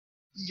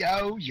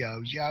Yo,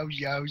 yo, yo,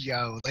 yo,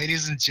 yo.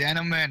 Ladies and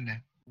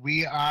gentlemen,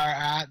 we are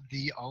at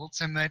the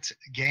ultimate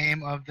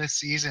game of the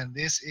season.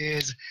 This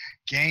is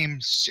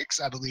game 6,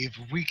 I believe,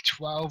 week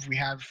 12. We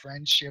have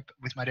Friendship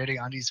with My Dirty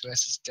Undies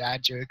versus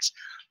Dad Jokes.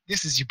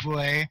 This is your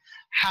boy,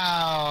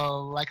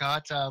 How Like a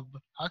Hot Tub,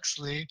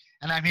 Huxley,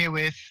 and I'm here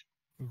with...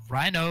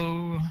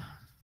 Rhino.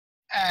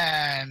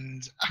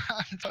 And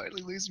I'm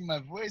totally losing my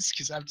voice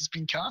because I've just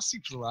been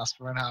casting for the last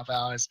 4.5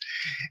 hours.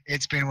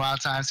 It's been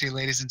wild times here,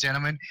 ladies and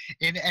gentlemen.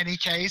 In any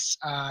case,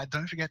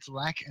 don't forget to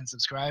like and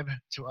subscribe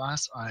to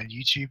us on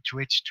YouTube,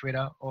 Twitch,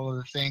 Twitter, all of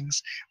the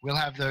things. We'll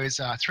have those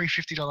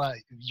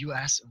 $350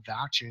 US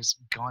vouchers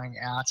going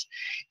out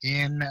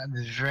in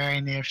the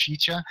very near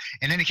future.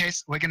 In any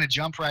case, we're going to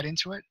jump right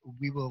into it.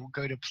 We will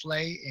go to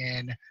play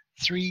in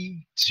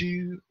 3,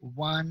 2,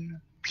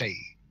 1, play.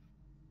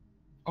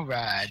 All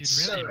right.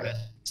 Should really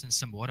invest in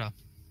some water.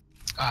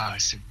 Oh,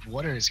 so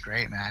water is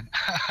great, man.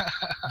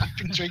 I've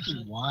been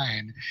drinking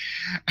wine.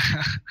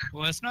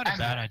 Well, it's not a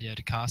bad idea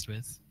to cast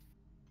with.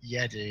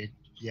 Yeah, dude.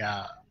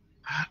 Yeah.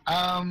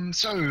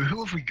 So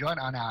who have we got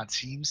on our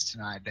teams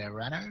tonight there,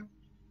 Rano?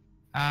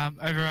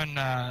 Over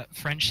on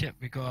Friendship,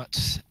 we got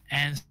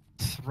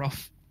Anthro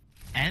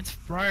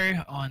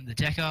on the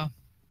Decker.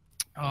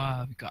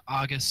 We got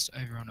Argus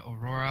over on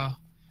Aurora.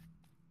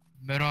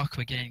 Murdoch,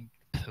 we're getting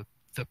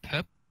the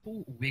Purple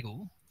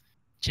Wiggle.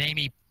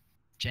 Jamie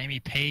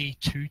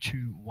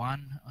P221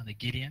 on the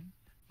Gideon,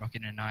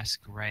 rocking a nice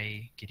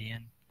grey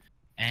Gideon,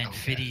 and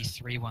Fiddy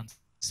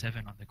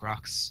 317 on the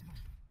Grux.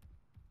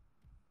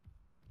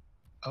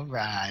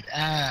 Alright,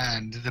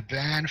 and the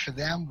band for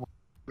them,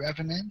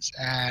 Revenant,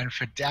 and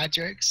for Dad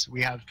Jokes,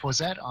 we have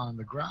Pausette on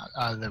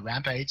the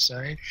Rampage,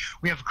 sorry.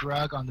 We have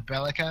Grug on the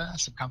Bellica,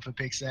 some comfort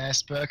picks there.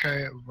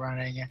 Spurko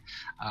running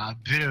a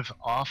bit of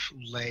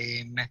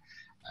off-lane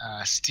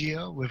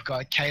Steel. We've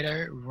got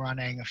Kato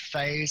running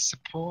phase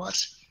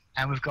support,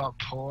 and we've got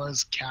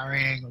Paws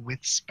carrying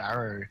with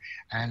Sparrow,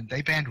 and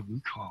they banned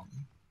Wukong.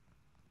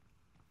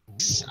 Ooh.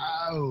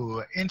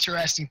 So,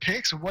 interesting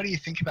picks. What do you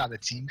think about the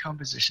team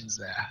compositions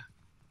there?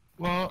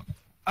 Well,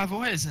 I've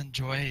always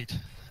enjoyed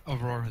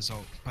Aurora's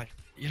ult, but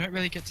you don't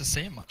really get to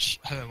see her much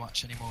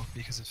anymore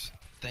because of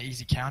the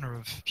easy counter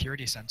of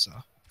Purity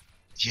Sensor.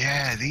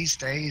 Yeah, these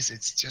days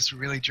it's just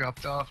really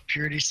dropped off.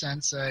 Purity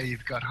Sensor,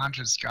 you've got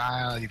Hunter's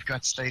Guile, you've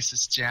got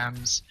Stasis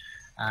Gems.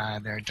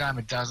 They're a dime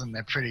a dozen,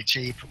 they're pretty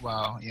cheap.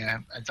 Well, you know,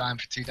 a dime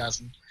for 2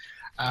 dozen.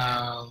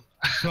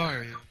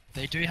 So,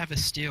 they do have a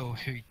Steel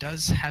who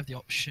does have the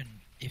option,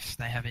 if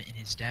they have it in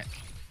his deck,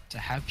 to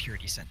have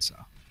Purity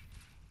Sensor.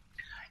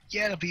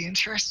 Yeah, it'll be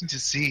interesting to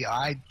see.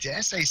 I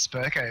dare say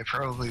Spurko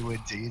probably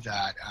would do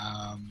that.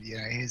 You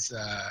know, he's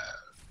a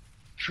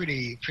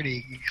pretty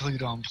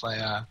clued on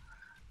player.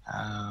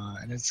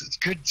 And it's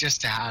good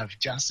just to have,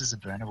 just as a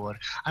burner board.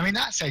 I mean,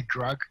 that said,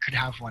 Grug could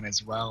have one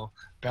as well.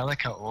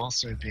 Bellica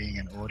also being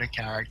an order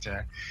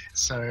character.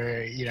 So,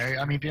 you know,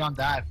 I mean, beyond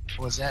that,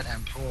 Pausette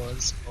and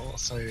Pause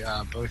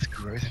also both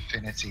growth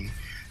affinity.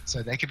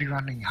 So they could be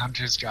running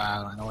Hunter's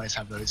Guile and always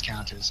have those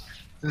counters.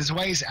 There's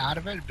ways out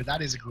of it, but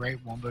that is a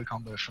great wombo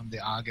combo from the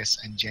Argus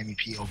and Jamie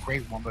P, or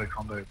great wombo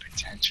combo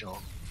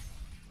potential.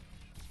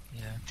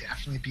 Yeah.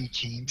 Definitely be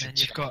keen to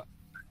check. You've got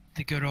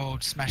the good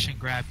old smash and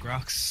grab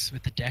Grux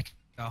with the deck.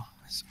 Oh,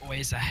 it's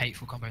always a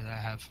hateful combo that I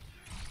have.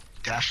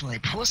 Definitely.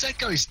 Pausette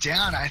goes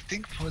down. I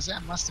think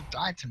Pausette must have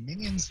died to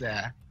minions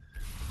there.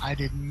 I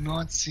did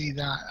not see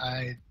that.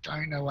 I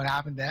don't know what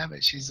happened there,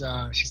 but she's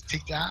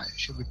ticked out.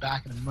 She'll be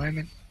back in a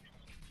moment.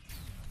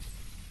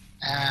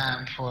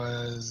 And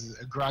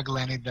Grug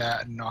landed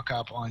the knock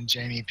up on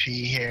Jamie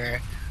P here.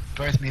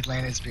 Both mid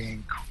laners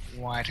being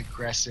quite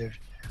aggressive.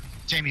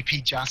 Jamie P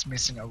just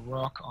missing a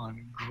rock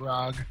on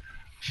Grug.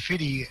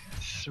 Fiddy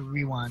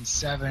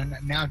 317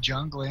 now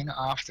jungling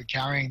after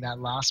carrying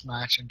that last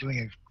match and doing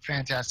a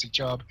fantastic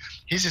job.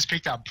 He's just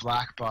picked up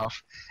black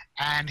buff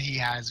and he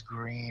has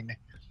green.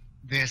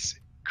 This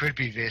could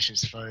be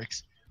vicious,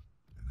 folks.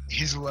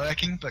 He's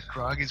lurking, but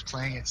Grug is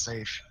playing it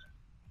safe.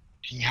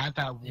 He had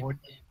that ward.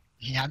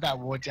 He had that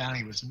ward down.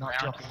 He was not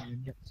dropping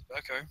in.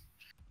 Spurko.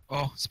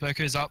 Oh,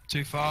 Spurko's up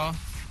too far.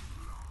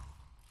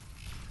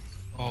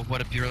 Oh, what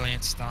a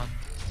brilliant stun.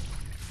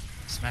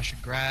 Smash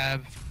and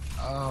grab.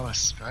 Oh,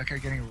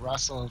 Spurko getting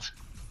rustled.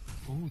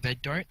 Ooh, they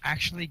don't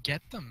actually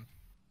get them.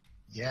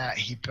 Yeah,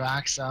 he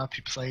backs up.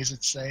 He plays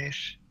it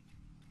safe.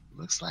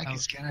 Looks like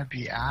he's going to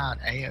be out.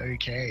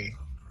 A-OK.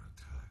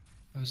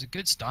 It was a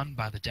good stun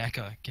by the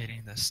Decker,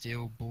 getting the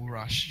Steel Bull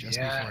Rush just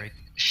before he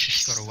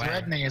got away.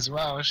 Threatening as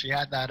well. She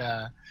had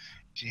that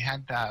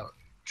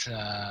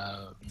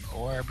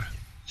orb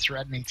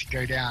threatening to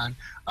go down.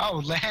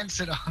 Oh, lands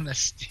it on the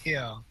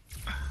Steel.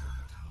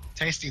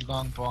 Tasty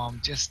long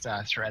bomb, just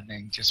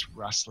threatening, just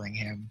rustling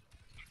him,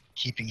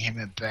 keeping him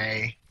at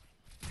bay.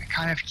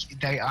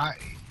 They are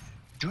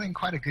doing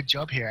quite a good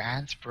job here,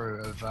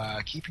 Anthro,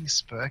 of keeping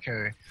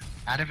Spurko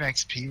out of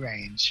XP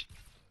range.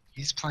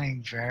 He's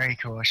playing very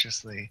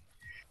cautiously.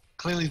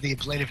 Clearly, the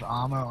ablative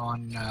armor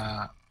on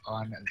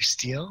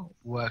Steel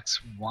works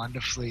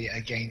wonderfully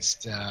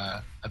against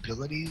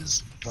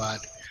abilities,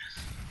 but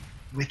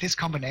with this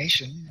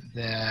combination,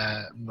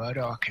 the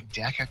Murdoch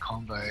Decker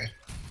combo,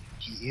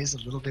 he is a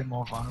little bit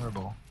more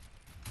vulnerable.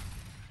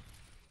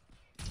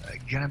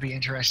 Gonna be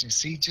interesting to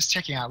see. Just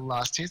checking out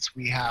last hits,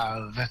 we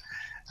have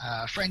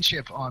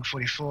Friendship on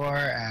 44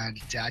 and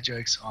Dad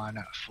Jokes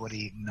on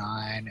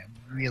 49.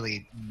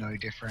 Really no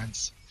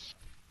difference.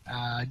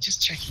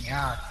 Just checking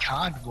out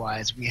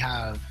card-wise, we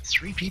have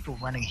 3 people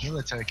running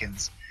healer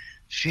tokens.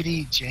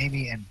 Fiddy,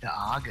 Jamie, and the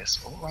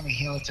Argus all running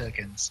healer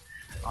tokens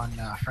on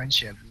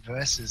Friendship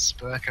versus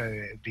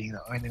Spurko being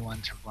the only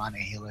one to run a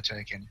healer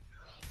token.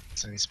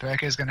 So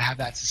Spurko is going to have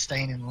that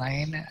sustain in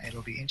lane.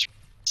 It'll be interesting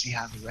to see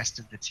how the rest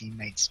of the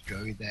teammates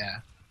go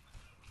there.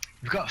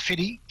 We've got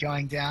Fiddy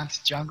going down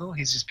to jungle.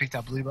 He's just picked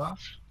up blue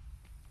buff.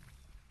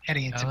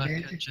 Heading into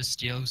mid. It just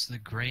steals the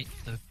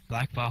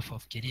black buff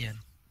of Gideon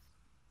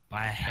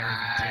by a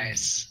hair.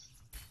 Nice.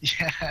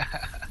 Yeah.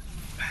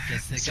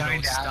 Gets the good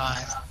old stun.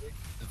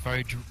 The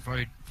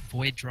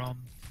void drum.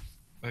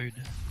 Void.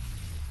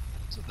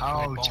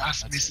 Oh,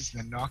 just misses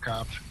the knock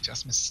up.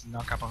 Just misses the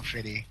knock up on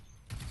Fiddy.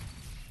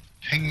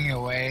 Pinging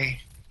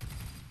away.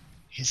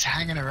 He's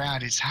hanging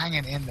around. He's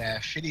hanging in there.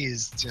 Fiddy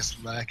is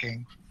just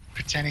lurking,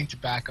 pretending to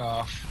back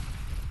off.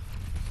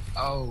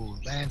 Oh,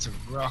 lands a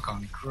rock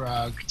on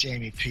Grug.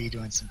 Jamie P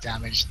doing some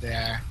damage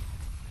there.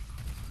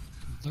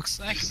 Looks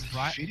like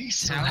Fiddy's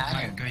still tower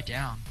hanging. might go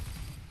down.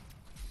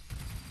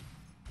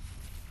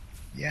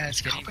 Yeah,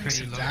 it's copping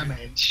some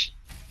damage.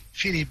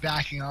 Fiddy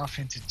backing off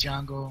into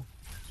jungle,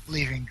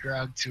 leaving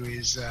Grug to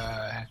his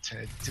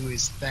to do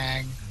his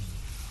thing.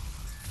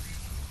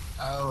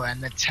 Oh,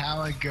 and the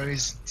tower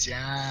goes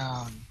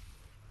down.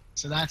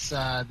 So that's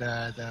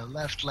the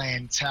left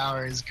lane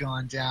tower has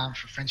gone down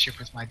for Friendship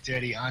with my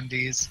dirty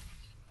undies.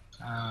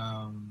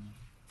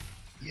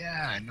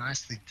 Yeah,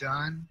 nicely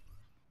done.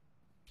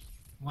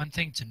 One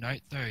thing to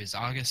note though is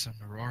Argus and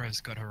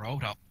Aurora's got her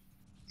ult up.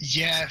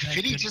 Yeah, So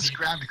Fiddy just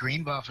grabbed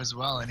green buff as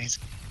well, and he's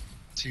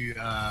to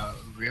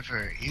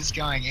River. He's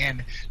going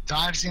in,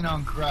 dives in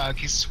on Grug.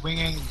 He's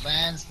swinging,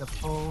 lands the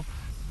pull.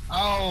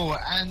 Oh,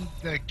 and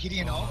the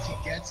Gideon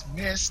ulti gets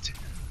missed.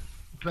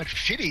 But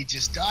Fiddy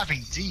just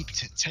diving deep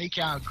to take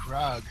out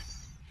Grug.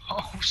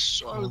 Oh,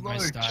 so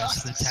Almost low.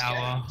 dies to the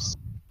tower.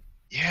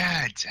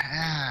 Yeah,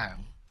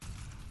 damn.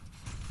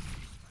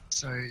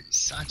 So,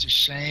 such a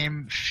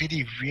shame.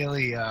 Fiddy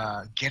really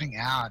getting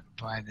out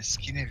by the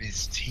skin of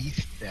his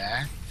teeth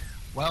there.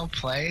 Well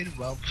played,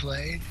 well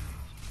played.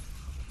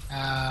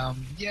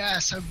 Yeah,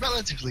 so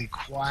relatively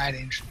quiet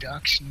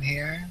introduction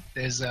here.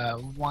 There's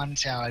one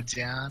tower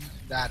down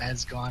that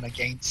has gone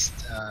against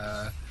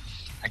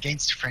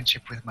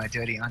Friendship with my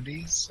dirty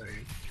undies. So,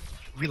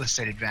 real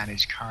estate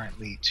advantage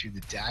currently to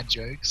the Dad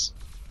Jokes.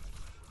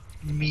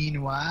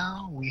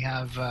 Meanwhile, we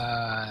have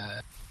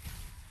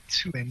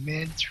 2 in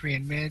mid, 3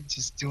 in mid,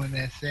 just doing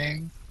their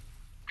thing.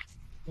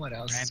 What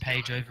else?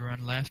 Rampage over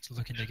on left,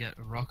 looking to get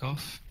a rock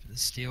off for the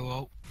steel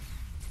ult.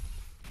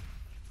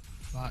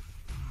 But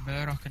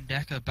Murdoch and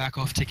Decker back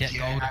off to get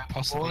gold and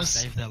possibly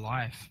save their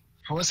life.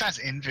 Pause has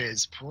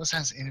invis. Pause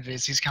has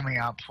invis. He's coming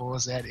out.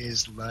 Paurzette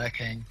is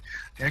lurking.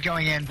 They're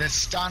going in. The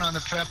stun on the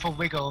purple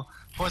wiggle.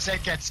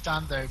 Paurzette gets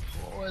stunned though.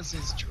 Pause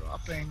is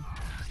dropping.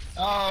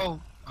 Oh,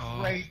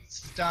 great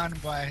stun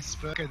by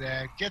Spurko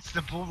there. Gets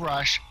the bull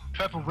rush.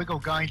 Purple wiggle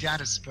going down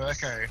to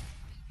Spurko.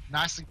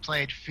 Nicely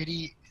played.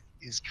 Fiddy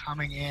is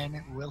coming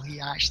in. Will he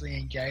actually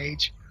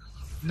engage?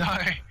 No.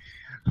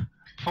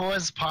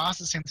 Pause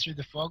passes him through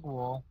the fog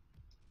wall.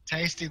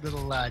 Tasty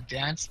little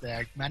dance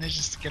there.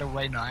 Manages to get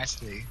away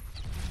nicely.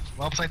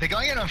 Well played. They're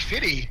going in on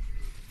Fiddy.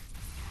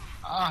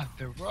 Ah,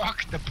 the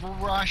rock, the bull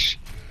rush.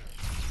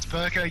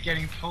 Spurko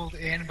getting pulled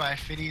in by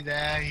Fiddy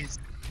there. He's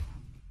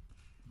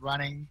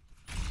running.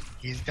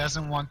 He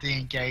doesn't want the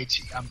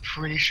engage. I'm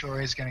pretty sure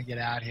he's going to get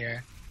out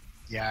here.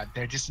 Yeah,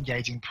 they're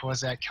disengaging.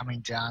 Paurzette coming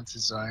down to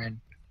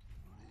zone.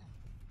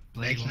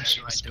 Bleed Making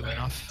sure won't do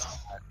enough.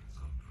 Spurko-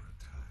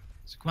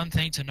 So one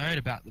thing to note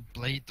about the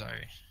bleed though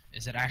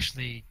is it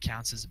actually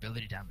counts as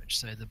ability damage.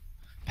 So the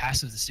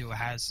passive the Steel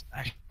has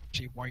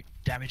actually won't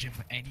damage him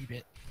any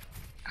bit.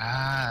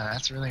 Ah,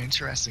 that's really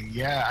interesting.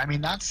 Yeah, I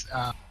mean, that's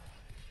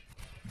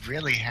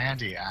really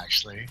handy,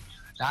 actually.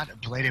 That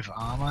ablative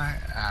armor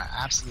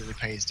absolutely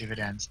pays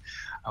dividends.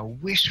 A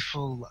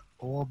wishful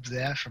orb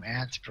there from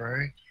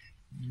Antbro,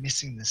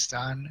 missing the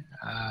stun,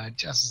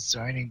 just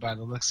zoning by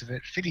the looks of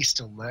it. Fiddy's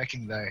still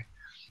lurking, though.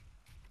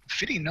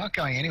 Fiddy not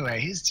going anywhere.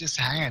 He's just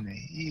hanging.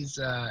 He's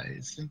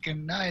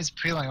thinking, no, he's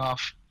peeling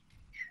off.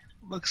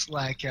 Looks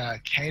like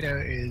Kato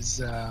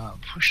is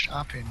pushed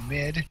up in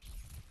mid.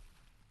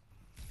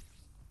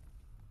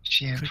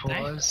 She and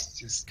Pause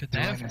just Could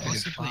they doing have a bit of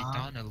possibly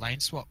farm. done a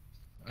lane swap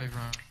over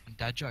on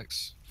Dad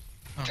Jokes?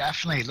 Oh.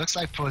 Definitely. Looks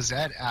like Pause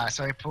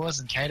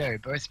and Kato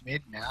both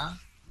mid now.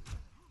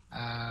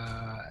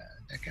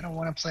 They're going to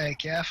want to play it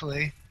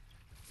carefully.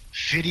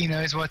 Fiddy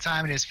knows what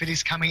time it is.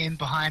 Fiddy's coming in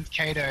behind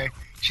Kato.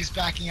 She's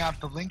backing up.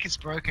 The link is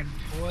broken.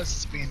 Pause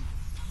has been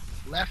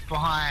left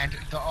behind.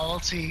 The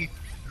ulti,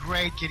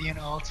 great Gideon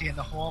ulti, and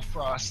the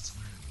Hoarfrost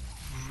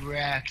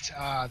wrecked.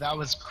 That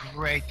was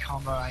great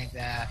comboing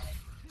there.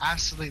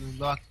 absolutely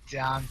locked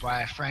down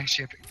by a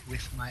friendship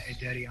with my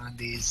dirty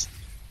undies.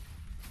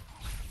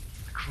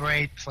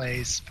 Great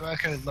plays.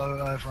 Spurko low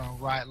over on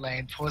right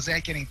lane.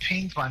 Pausette getting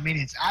pinged by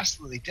minions.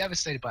 Absolutely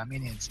devastated by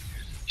minions.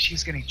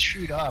 She's getting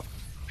chewed up.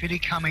 Fiddy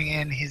coming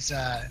in. He's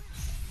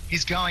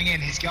going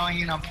in. He's going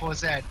in on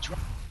Pausette.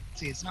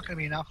 See, it's not going to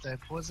be enough though.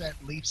 Pausette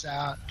leaps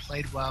out.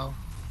 Played well.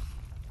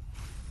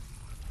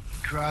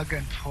 Grug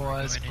and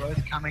Pause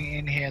both coming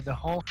in here. The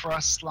whole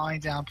frost slowing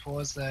down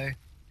Pause though.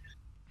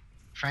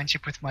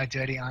 Friendship with my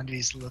dirty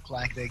undies look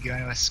like they're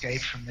going to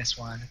escape from this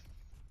one.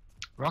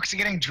 Rocks are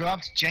getting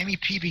dropped. Jamie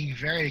P being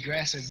very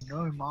aggressive.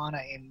 No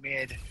mana in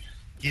mid.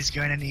 He's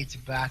going to need to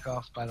back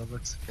off by the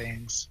looks of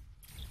things.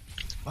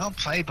 Well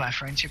played by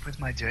Friendship with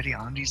my dirty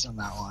undies on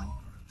that one.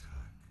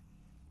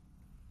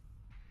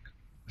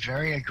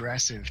 Very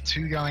aggressive.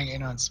 2 going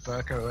in on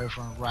Spurko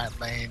over on right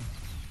lane.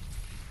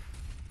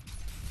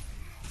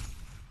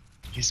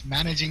 He's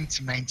managing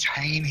to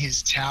maintain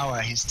his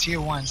tower. His tier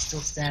 1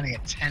 still standing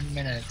at 10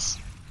 minutes.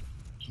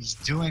 He's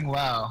doing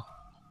well.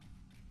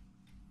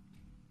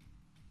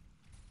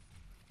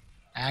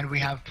 And we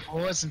have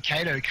Pause and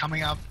Kato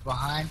coming up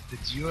behind the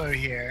duo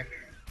here.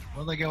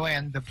 Will they go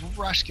in? The Bull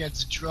Rush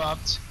gets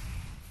dropped.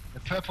 The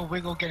Purple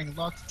Wiggle getting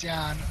locked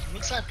down.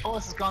 Looks like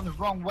Pause has gone the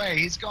wrong way.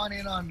 He's gone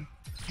in on...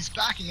 He's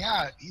backing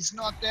out. He's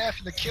not there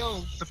for the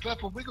kill. The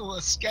Purple Wiggle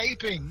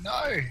escaping.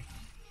 No!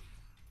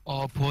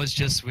 Oh, Pause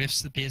just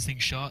whiffs the piercing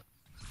shot.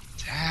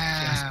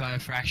 Damn. Just by a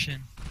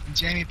fraction. And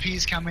Jamie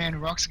P's come in.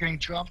 Rocks are getting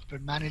dropped,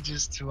 but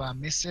manages to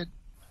miss it.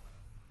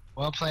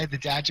 Well played. The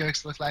dad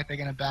jokes look like they're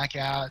going to back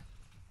out.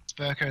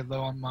 Spurko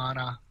low on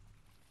mana.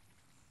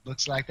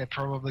 Looks like they're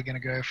probably going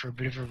to go for a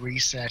bit of a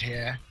reset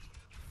here.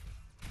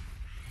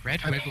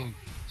 Red Wiggle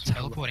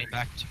teleporting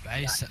back to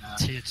base at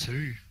tier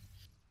 2.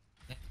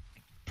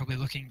 Probably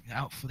looking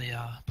out for the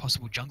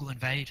possible jungle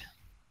invade.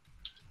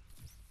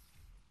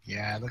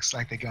 Yeah, it looks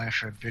like they're going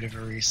for a bit of a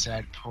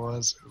reset.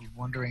 Pause,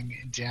 wandering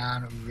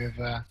down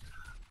river.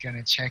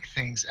 Gonna check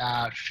things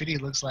out. Fiddy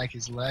looks like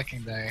he's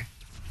lurking though.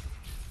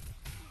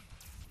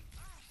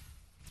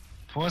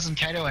 Pause and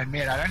Kato in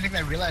mid. I don't think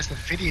they realize that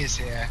Fiddy is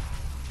here.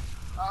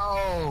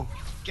 Oh,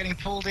 getting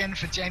pulled in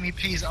for Jamie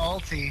P's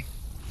ulti.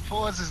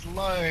 Pause is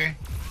low.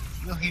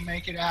 Will he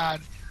make it out?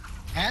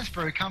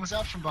 Hansbro comes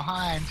up from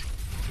behind.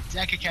 The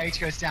Decker cage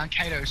goes down.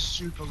 Kato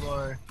super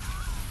low.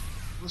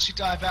 Will she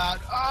dive out?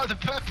 Oh, the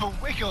Purple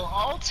Wiggle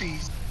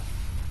ulti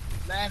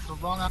lands the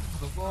long arm of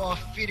the wall.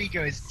 Fiddy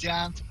goes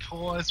down to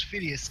Pause.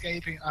 Fiddy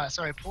escaping.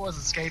 Pause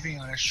escaping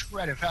on a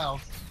shred of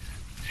health.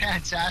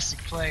 Fantastic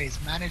plays.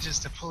 Manages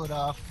to pull it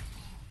off.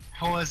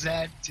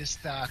 Pausette just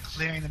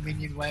clearing the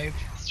minion wave.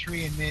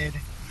 3 in mid.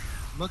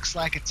 Looks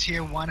like a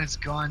tier 1 has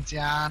gone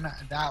down.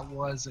 That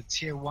was a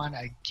tier 1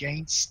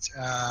 against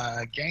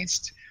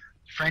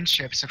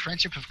Friendship. So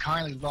Friendship have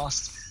currently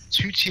lost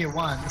 2 tier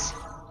 1s.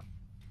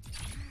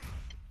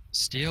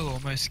 Steel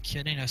almost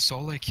getting a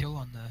solo kill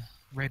on the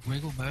Red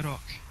Wiggle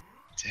Murdoch.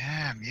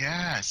 Damn,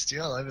 yeah,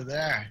 Steel over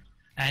there.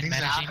 And Things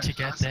managing to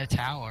get their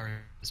tower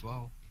as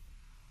well.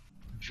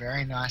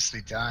 Very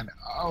nicely done.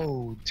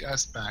 Oh,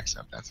 just backs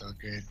up. That's all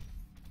good.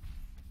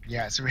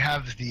 Yeah, so we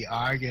have the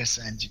Argus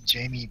and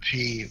Jamie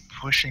P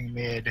pushing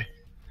mid.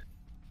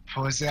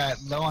 Pausette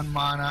low on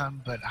mana,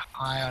 but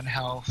high on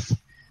health.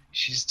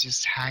 She's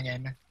just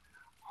hanging,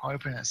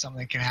 hoping that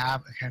something can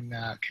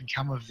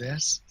come of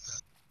this.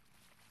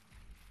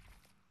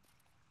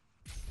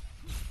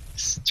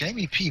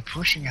 Jamie P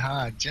pushing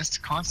hard,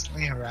 just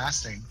constantly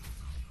harassing.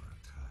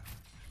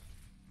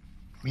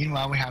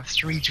 Meanwhile, we have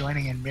 3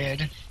 joining in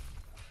mid.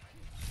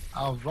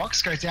 Oh,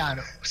 Rocks go down.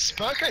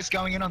 Spurko's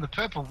going in on the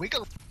Purple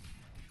Wiggle.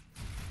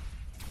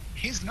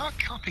 He's not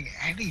copying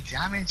any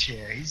damage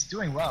here. He's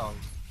doing well.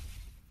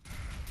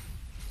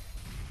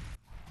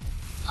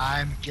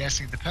 I'm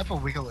guessing the Purple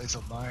Wiggle is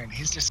alone.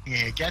 He's just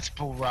here, gets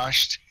bull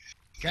rushed,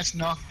 gets the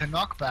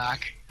knockback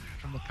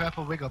from the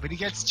Purple Wiggle, but he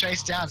gets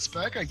chased down.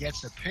 Spurko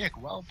gets the pick.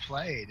 Well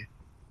played.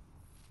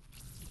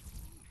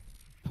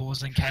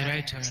 Pause and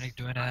Kato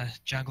doing a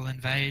jungle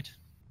invade,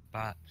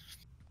 but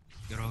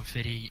good old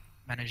Fiddy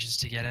manages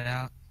to get it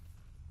out.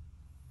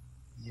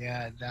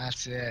 Yeah,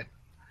 that's it.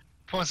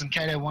 Pause and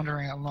Kato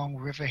wandering along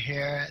river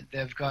here.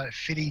 They've got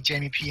Fiddy,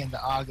 Jamie P, and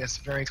the Argus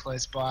very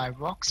close by.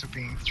 Rocks are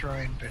being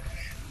thrown, but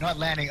not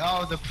landing.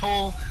 Oh, the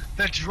pull,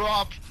 the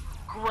drop.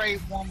 Great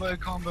wombo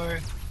combo.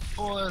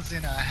 Pause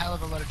in a hell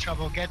of a lot of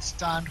trouble. Gets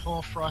stunned,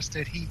 Hall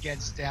Frosted. He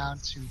gets down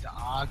to the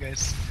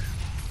Argus.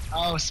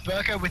 Oh,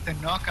 Spurko with the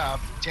knock-up.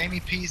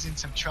 Jamie P's in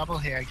some trouble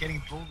here,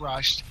 getting bull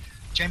rushed.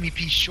 Jamie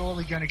P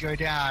surely going to go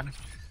down.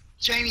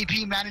 Jamie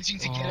P managing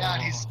to get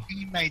out. His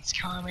teammates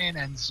come in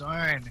and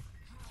zone,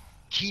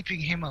 keeping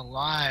him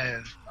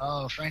alive.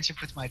 Oh, Friendship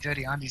with my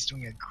dirty undies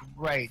doing a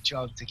great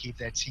job to keep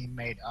their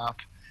teammate up,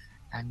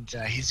 and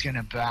he's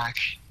gonna back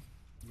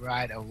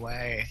right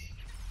away.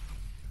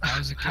 That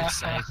was a good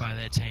save by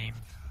their team.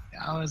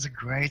 That was a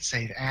great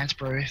save.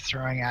 Antbro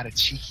throwing out a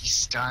cheeky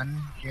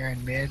stun here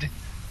in mid.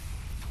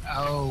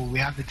 Oh, we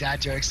have the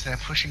dad jokes. They're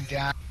pushing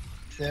down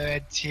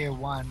 3rd tier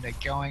 1. They're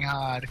going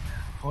hard.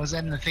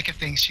 Pausette in the thick of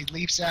things. She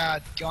leaps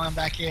out, going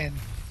back in.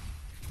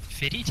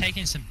 Fiddy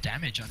taking some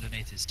damage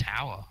underneath his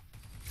tower.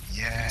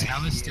 Yeah, The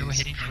tower's still is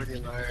hitting pretty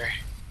him. low.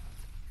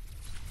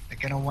 They're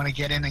going to want to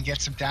get in and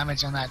get some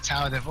damage on that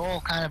tower. They've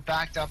all kind of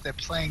backed up. They're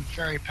playing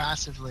very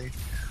passively.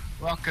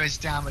 Rock goes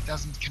down but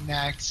doesn't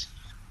connect.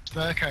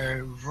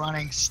 Spurko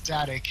running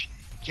static,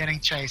 getting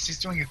chased. He's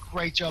doing a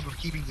great job of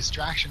keeping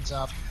distractions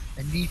up.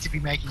 They need to be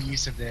making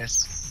use of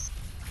this.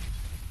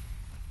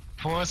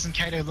 Pause and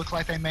Kato look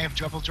like they may have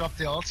dropped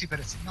the ulti, but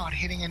it's not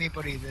hitting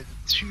anybody. They're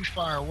too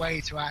far away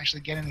to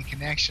actually get any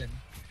connection.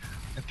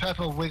 The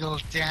purple wiggle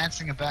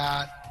dancing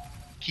about,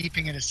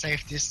 keeping at a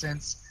safe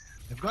distance.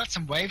 They've got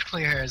some wave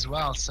clear here as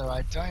well, so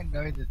I don't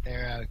know that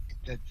that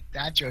the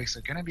dad jokes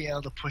are going to be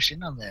able to push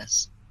in on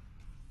this.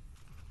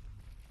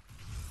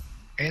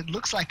 It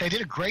looks like they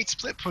did a great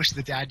split push,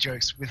 the dad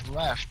jokes, with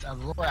left.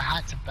 Aurora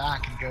had to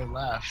back and go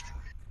left.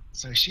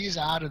 So she's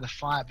out of the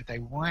fight, but they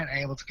weren't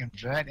able to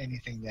convert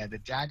anything there. The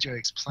dad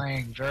jokes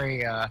playing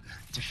very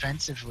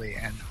defensively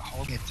and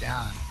holding it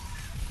down.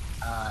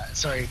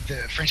 Sorry, the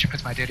Friendship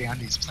with My Dirty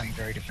Undies playing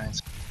very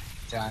defensive.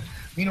 Down.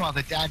 Meanwhile,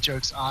 the dad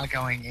jokes are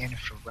going in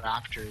for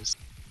Raptors.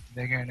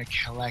 They're going to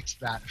collect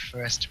that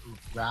first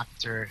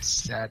Raptor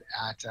set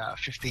at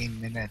 15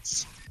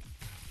 minutes.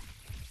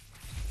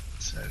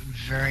 So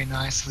very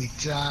nicely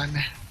done.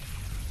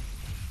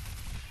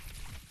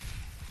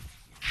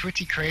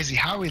 Pretty crazy.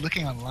 How are we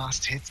looking on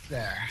last hits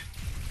there?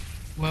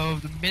 Well,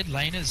 the mid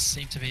laners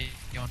seem to be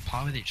on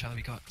par with each other.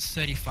 We got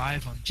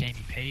 35 on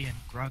Jamie P and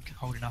Grug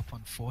holding up on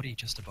 40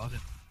 just above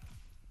him.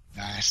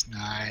 Nice,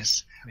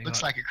 nice.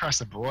 Looks like across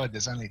the board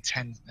there's only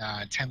 10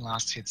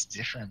 last hits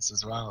difference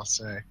as well,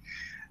 so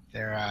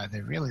they're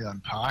really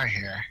on par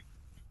here.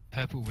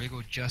 Purple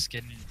Wiggle just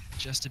getting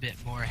just a bit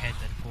more ahead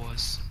than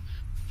Pause,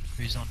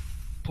 who's on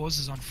Pause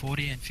is on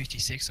 40 and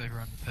 56 over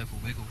on the Purple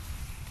Wiggle.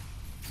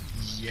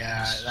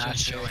 Yeah, that's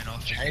showing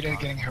off. Kato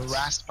getting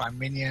harassed by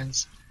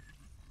minions.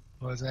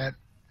 What was that?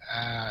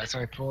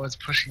 Sorry, Pause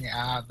pushing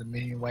out the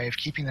minion wave,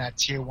 keeping that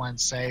tier 1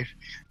 safe.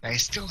 They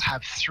still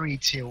have 3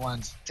 tier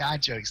 1s.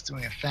 Dad Joke's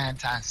doing a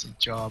fantastic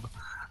job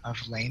of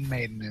lane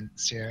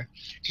maintenance here.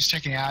 Just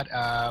checking out,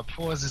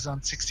 Pause is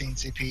on 16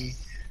 CP.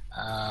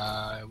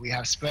 We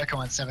have Spurko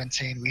on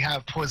 17. We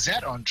have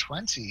Pausette on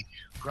 20.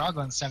 Grog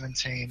on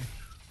 17.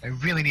 They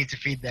really need to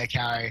feed their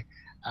carry.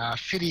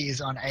 Fiddy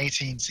is on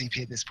 18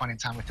 CP at this point in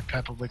time with the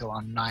Purple Wiggle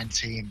on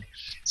 19.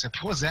 So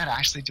Pausette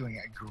actually doing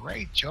a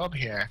great job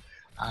here.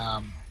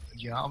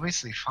 You're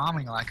obviously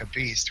farming like a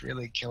beast,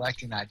 really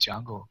collecting that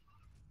jungle.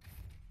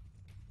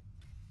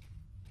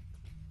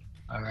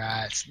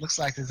 Alright, looks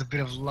like there's a bit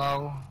of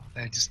lull.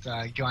 They're just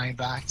going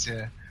back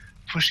to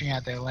pushing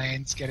out their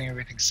lanes, getting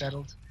everything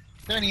settled.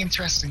 Are there any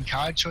interesting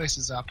card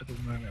choices up at the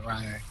moment,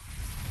 Rhino?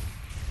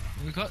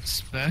 We've got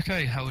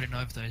Spurko holding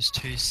over those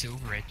 2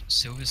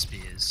 silver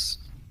spears,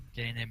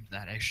 getting them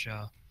that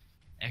extra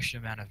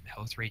amount of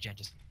health regen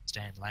to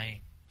stay in lane.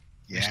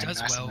 Yeah, which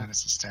does nice well amount of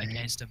sustain.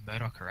 against a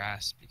Murdoch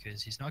harass,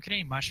 because he's not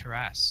getting much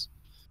harass,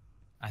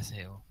 I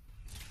feel.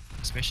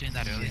 Especially in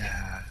that early game.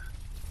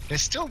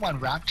 There's still one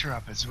Raptor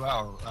up as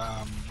well,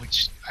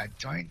 which I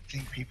don't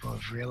think people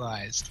have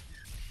realized.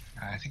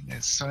 I think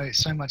there's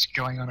so much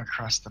going on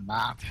across the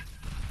map.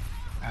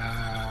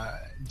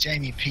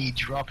 Jamie P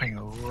dropping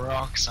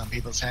rocks on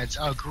people's heads.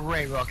 Oh,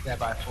 great rock there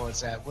by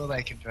Pausette. Will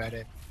they convert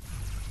it?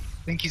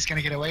 Think he's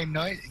going to get away?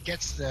 No, it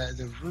gets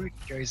the root,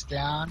 goes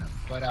down,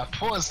 but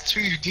Pause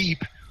too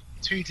deep,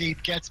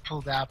 gets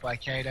pulled out by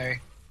Kato.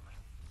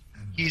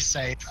 He's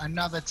safe.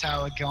 Another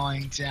tower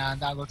going down.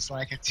 That looks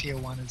like a tier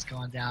 1 has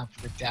gone down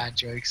for the dad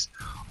jokes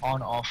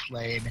on off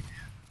lane.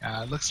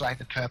 Looks like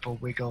the Purple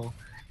Wiggle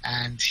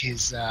and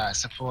his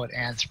support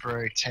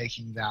Anthro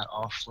taking that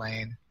off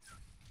lane.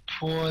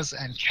 Pause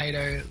and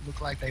Kato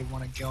look like they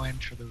want to go in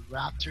for the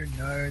Raptor.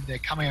 No, they're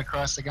coming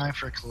across. They're going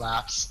for a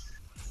collapse.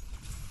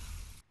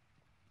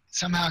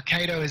 Somehow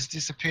Kato has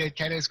disappeared.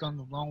 Kato's gone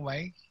the long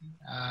way.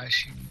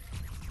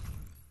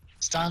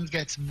 Stun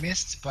gets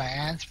missed by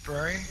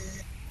Anthro.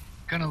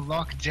 Gonna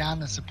lock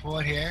down the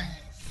support here.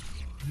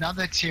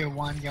 Another tier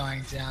 1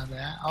 going down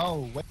there.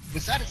 Oh,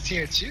 was that a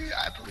tier 2?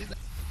 I believe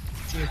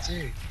that's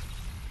tier 2.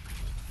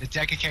 The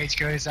Decker Cage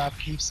goes up,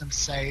 keeps them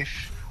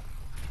safe.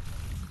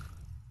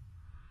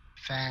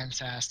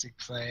 Fantastic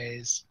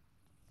plays.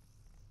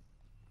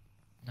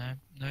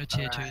 No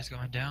tier 2 is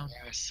going down.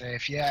 Yeah,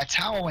 safe. Yeah, a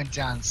tower went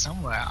down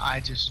somewhere.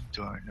 I just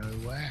don't know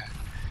where.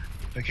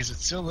 Because it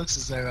still looks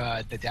as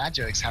though the dad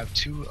jokes have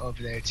 2 of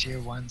their tier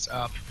 1s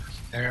up.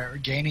 They're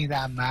gaining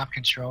that map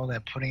control.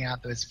 They're putting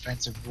out those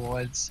defensive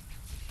wards.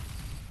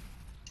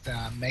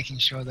 Making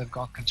sure they've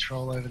got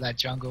control over that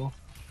jungle.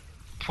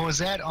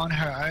 Pausette on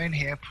her own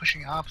here,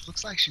 pushing up.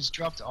 Looks like she's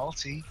dropped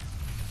ulti.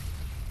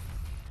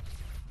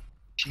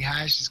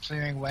 She's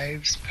clearing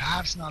waves.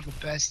 Perhaps not the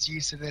best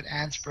use of it.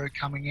 Ansbro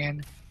coming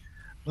in.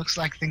 Looks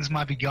like things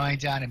might be going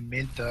down in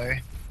mid though.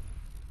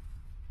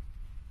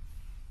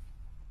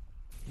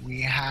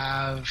 We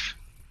have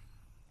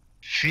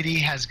Fiddy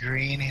has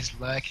green, he's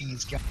lurking,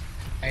 he's going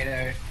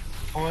Kato.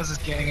 Pause is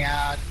getting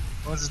out,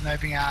 Pause is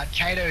noping out.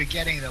 Kato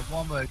getting the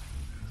wombo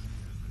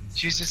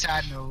She's just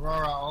had an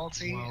Aurora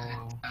ulti,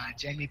 Whoa. and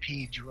Jamie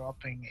P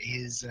dropping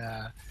his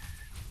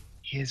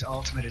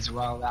ultimate as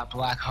well. That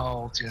black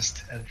hole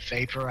just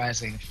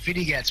vaporizing.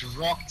 Fiddy gets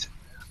rocked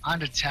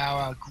under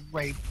tower.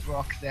 Great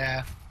rock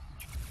there.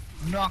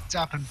 Knocked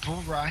up and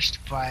bull rushed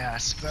by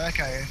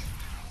Spurko,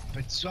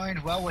 but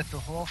zoned well with the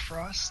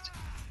Hoarfrost.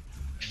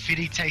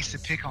 Fiddy takes the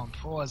pick on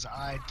pause.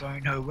 I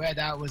don't know where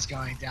that was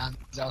going down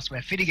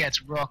elsewhere. Fiddy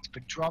gets rocked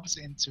but drops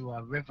into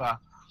a river.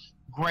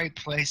 Great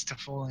place to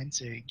fall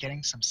into,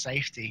 getting some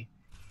safety.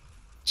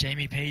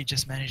 Jamie P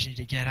just managing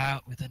to get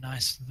out with a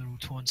nice little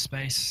torn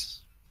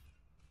space.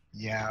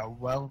 Yeah,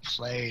 well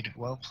played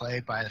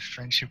by the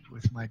friendship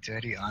with my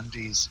dirty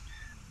undies.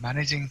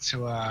 Managing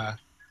to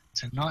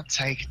not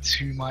take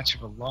too much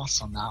of a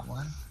loss on that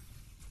one.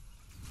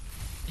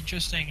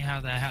 Interesting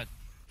how they had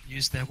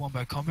used their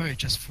wombo combo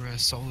just for a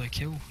solo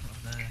kill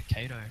on the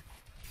Kato.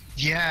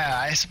 Yeah,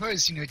 I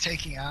suppose, you know,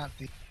 taking out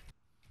the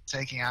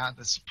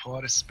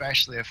support,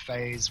 especially a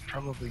phase,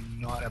 probably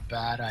not a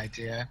bad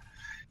idea.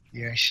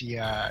 Yeah, she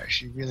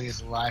really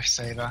is a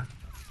lifesaver.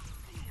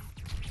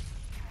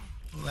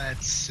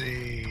 Let's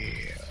see.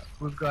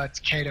 We've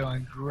got Kato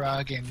and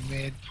Grug in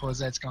mid.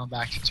 Pauzette's going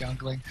back to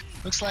jungling.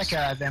 Looks like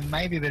there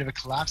may be a bit of a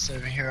collapse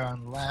over here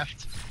on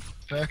left.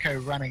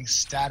 Furco running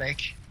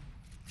static.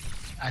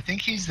 I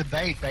think he's the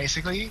bait,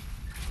 basically.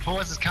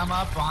 Pause has come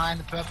up behind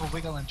the purple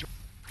wiggle and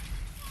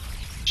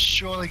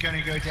surely going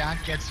to go down.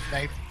 Gets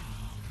vaped.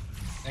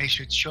 They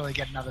should surely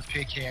get another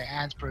pick here.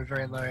 Anspro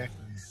very low.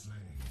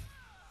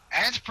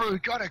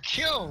 Anspro got a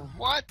kill.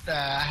 What the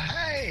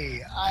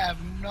hey? I have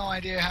no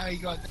idea how he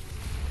got that.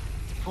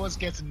 Pause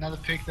gets another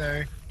pick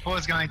though.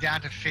 Pause going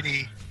down to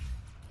Fiddy.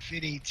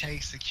 Fiddy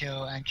takes the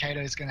kill and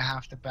Kato's going to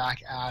have to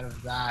back out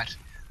of that.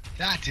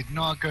 That did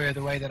not go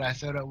the way that I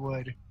thought it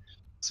would.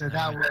 So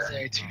that was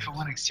a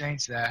 2-for-1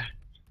 exchange there.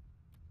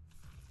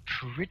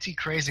 Pretty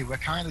crazy. We're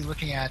currently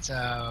looking at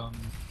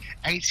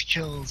 8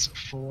 kills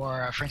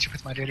for Friendship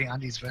with My Dirty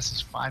Undies versus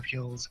 5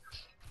 kills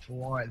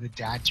for the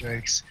Dad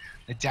Jokes.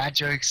 The Dad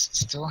Jokes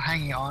still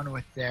hanging on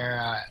with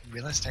their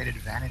real estate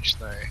advantage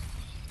though.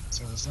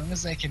 So as long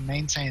as they can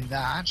maintain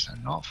that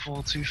and not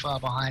fall too far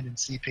behind in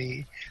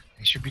CP,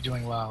 they should be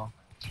doing well.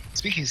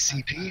 Speaking of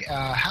CP,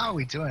 how are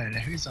we doing?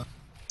 Who's on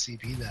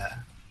CP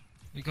there?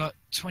 We got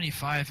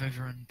 25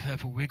 over in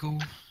Purple Wiggle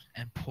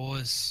and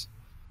Pause.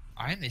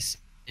 I only see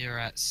you're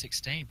at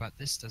 16, but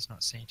this does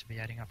not seem to be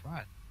adding up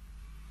right.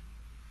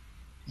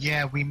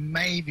 Yeah, we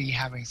may be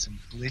having some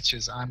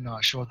glitches, I'm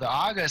not sure. The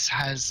Argus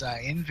has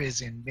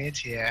Invis in mid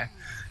here.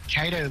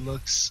 Kato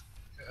looks...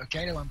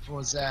 Kato and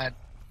Pausette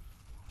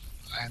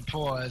and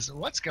Pause.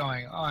 What's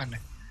going on?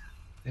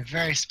 They're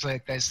very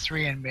split. There's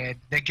 3 in mid.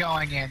 They're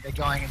going in. They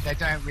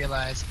don't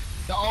realize.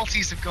 The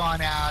ultis have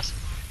gone out.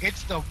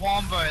 It's the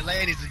Wombo,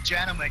 ladies and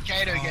gentlemen.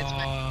 Kato gets...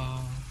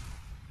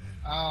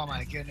 Oh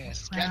my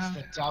goodness. Gets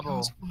the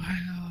double. That was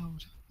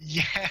wild.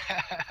 Yeah.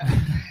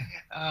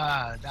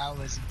 That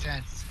was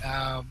intense.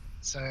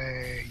 So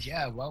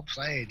yeah, well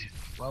played.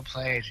 Well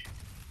played.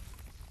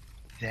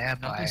 There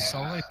by Another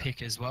solo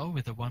pick as well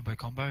with the wombo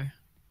combo.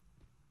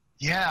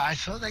 Yeah, I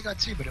thought they got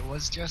 2, but it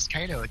was just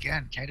Kato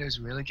again. Kato's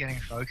really getting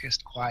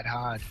focused quite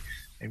hard.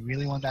 They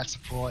really want that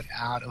support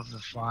out of the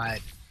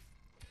fight.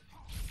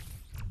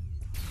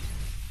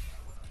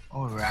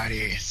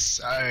 Alrighty,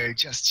 so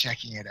just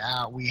checking it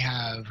out. We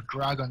have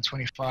Grug on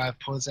 25,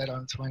 Pausette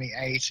on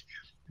 28.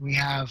 We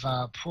have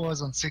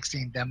Pause on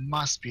 16. There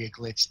must be a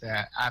glitch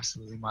there.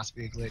 Absolutely must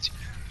be a glitch.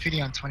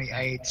 Fiddy on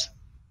 28,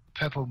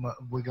 Purple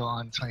Wiggle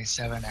on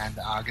 27, and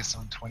the Argus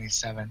on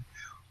 27.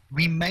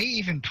 We may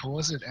even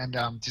pause it and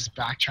just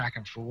backtrack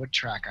and forward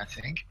track, I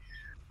think.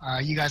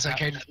 You guys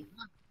okay?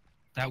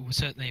 That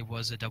certainly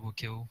was a double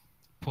kill.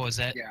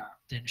 Pausette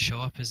didn't show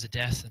up as a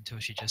death until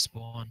she just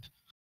spawned.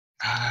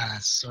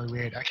 So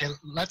weird. Okay,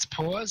 let's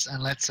pause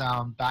and let's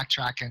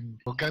backtrack and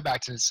we'll go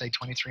back to, say,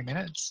 23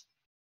 minutes.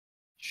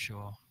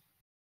 Sure.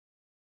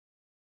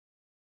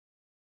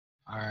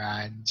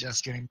 Alright,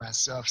 just getting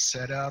myself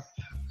set up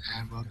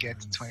and we'll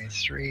get to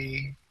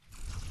 23.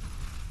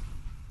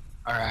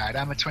 Alright,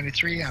 I'm at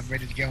 23. I'm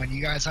ready to go when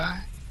you guys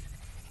are.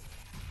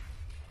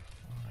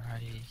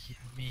 Alrighty,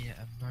 give me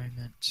a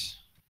moment.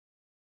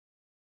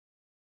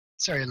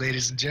 Sorry,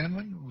 ladies and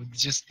gentlemen, with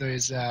just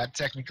those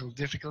technical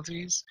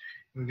difficulties.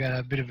 We've got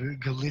a bit of a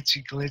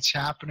glitch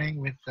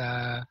happening with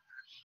the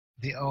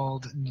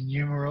old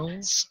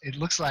numerals. It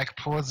looks like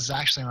Pause is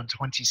actually on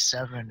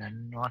 27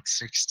 and not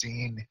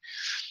 16.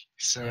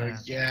 So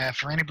yeah,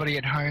 for anybody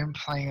at home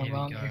playing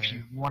along, if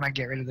you want to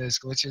get rid of those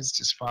glitches,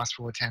 just fast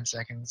forward 10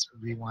 seconds,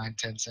 rewind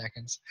 10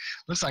 seconds.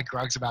 Looks like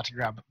Grug's about to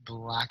grab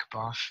black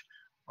buff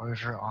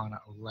over on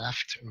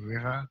left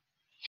river.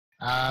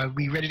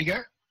 We ready to go?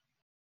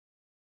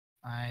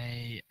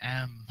 I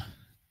am.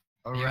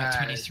 All right.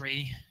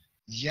 23.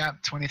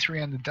 Yep,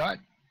 23 on the dot.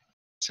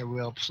 So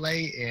we'll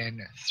play in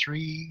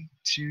 3,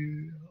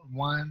 2,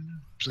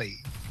 1, play.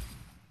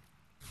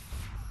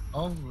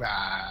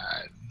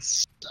 Alright,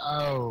 so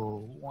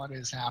Oh, what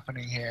is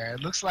happening here?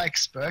 It looks like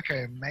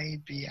Spurko may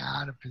be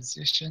out of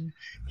position.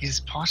 He's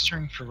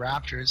posturing for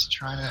Raptors,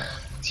 trying to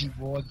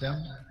deward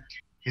them.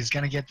 He's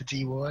going to get the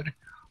deward.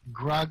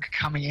 Grug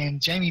coming in.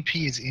 Jamie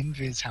P is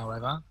invis,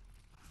 however.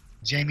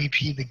 Jamie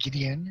P the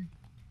Gideon.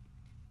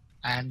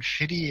 And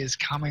Fiddy is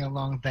coming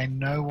along. They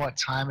know what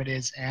time it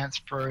is.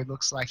 Anthro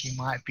looks like he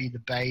might be the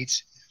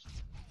bait.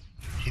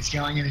 He's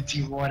going into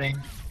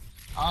dewarding.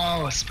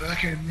 Oh,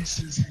 Spurko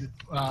misses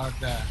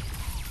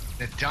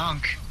the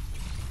dunk.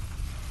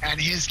 And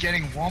he's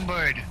getting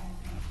womboed.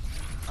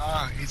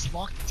 Oh, he's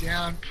locked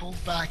down,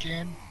 pulled back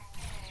in.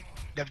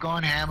 They've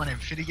gone ham on him.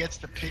 Fiddy gets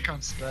the pick on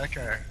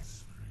Spurko.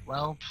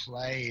 Well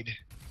played.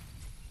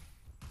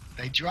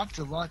 They dropped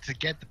a lot to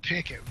get the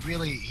pick.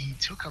 He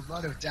took a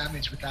lot of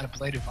damage with that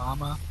ablative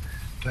armor.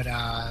 But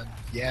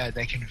yeah,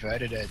 they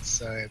converted it.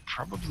 So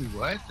probably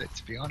worth it,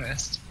 to be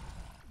honest.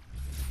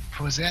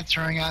 Porzette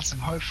throwing out some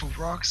hopeful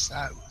rocks.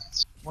 That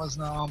was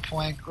not on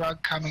point.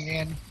 Grug coming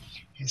in.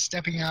 He's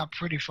stepping out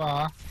pretty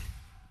far.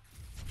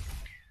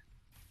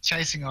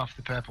 Chasing off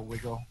the purple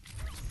wiggle.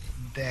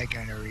 They're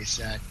going to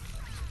reset.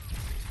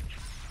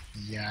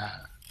 Yeah.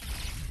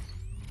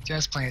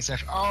 Just playing it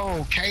safe.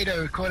 Oh,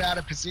 Kato caught out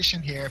of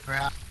position here,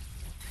 perhaps.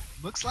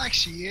 Looks like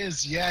she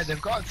is. Yeah,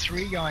 they've got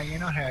 3 going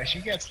in on her.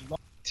 She gets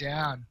locked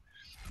down.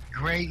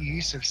 Great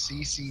use of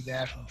CC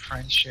there from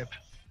Friendship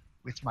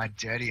with my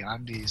dirty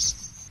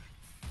undies.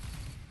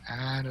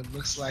 And it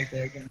looks like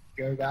they're going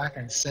to go back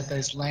and set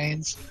those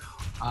lanes.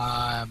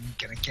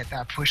 Going to get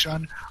that push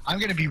on. I'm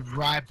going to be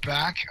right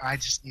back. I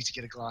just need to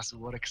get a glass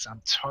of water because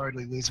I'm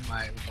totally losing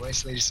my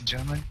voice, ladies and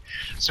gentlemen.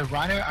 So,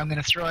 Rhino, I'm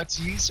going to throw it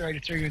to you. Sorry to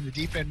throw you in the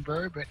deep end,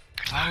 bro, but...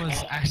 I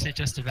was actually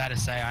just about to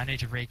say I need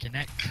to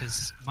reconnect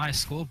because my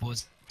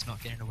scoreboard's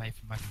not getting away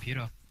from my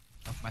computer,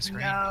 off my screen.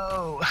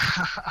 No! What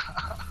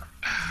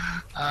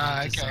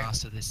a Okay.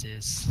 disaster this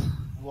is.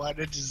 What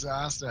a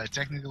disaster.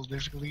 Technical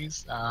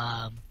difficulties.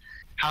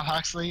 Hal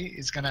Huxley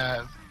is going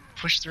to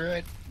push through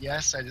it.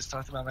 Yes, I just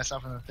talked about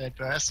myself in the third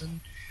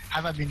person.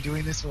 Have I been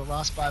doing this for the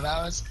last 5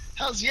 hours?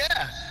 Hells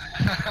yeah!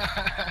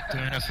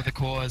 Doing it for the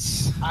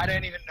cause. I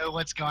don't even know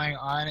what's going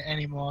on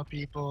anymore,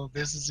 people.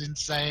 This is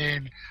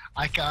insane.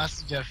 I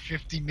casted a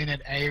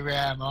 50-minute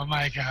ARAM. Oh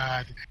my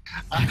god.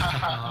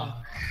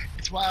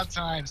 It's wild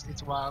times.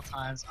 It's wild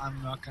times. I'm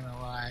not gonna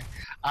lie.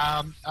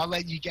 I'll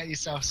let you get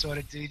yourself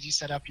sorted, dude. You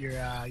set up your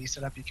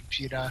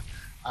computer.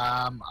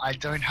 I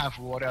don't have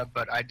water,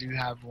 but I do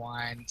have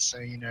wine. So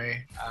you know,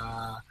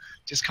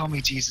 just call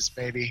me Jesus,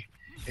 baby.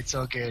 It's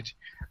all good.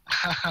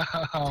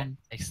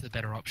 Takes the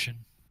better option.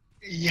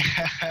 Yeah.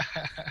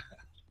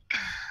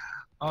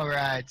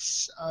 Alright,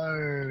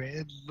 so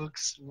it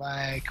looks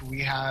like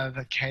we have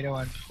Kato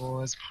and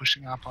Paws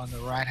pushing up on the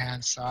right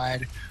hand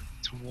side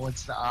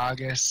towards the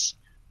Argus.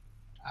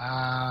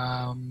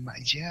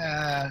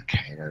 Yeah,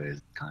 Kato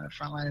is kind of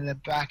frontline, they're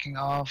backing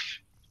off,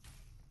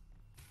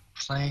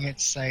 playing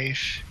it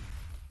safe.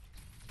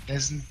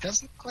 Doesn't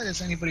look like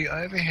there's anybody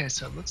over here,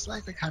 so it looks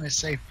like they're kind of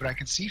safe, but I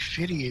can see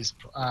Fiddy is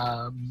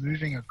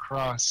moving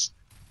across.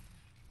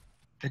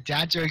 The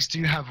dad jokes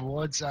do have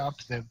wards up,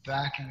 they're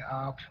backing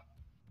up.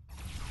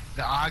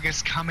 The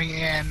Argus coming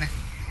in.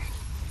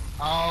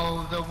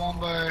 Oh, the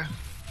Wombo.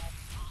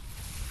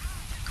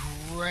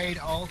 Great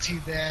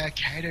ulti there.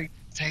 Kato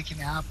taken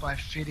out by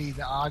Fiddy.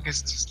 The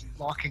Argus just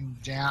locking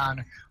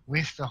down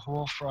with the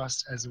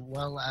Hoarfrost as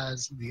well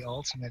as the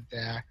ultimate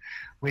there,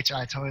 which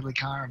I totally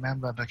can't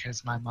remember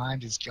because my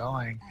mind is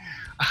going.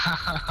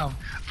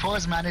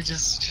 Paws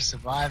manages to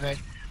survive it.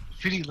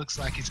 Fiddy looks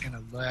like he's going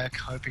to lurk,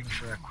 hoping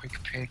for a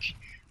quick pick,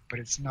 but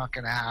it's not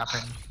going to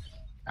happen.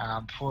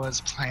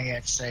 Paws playing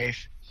it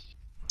safe.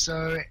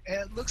 So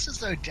it looks as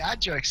though Dad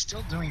Joke's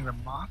still doing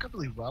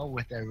remarkably well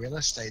with their real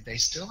estate. They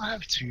still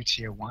have 2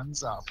 tier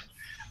 1s up.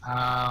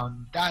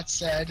 That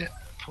said,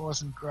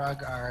 Paws and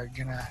Grug are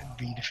going to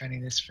be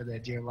defending this for their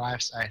dear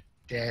lives, I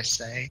dare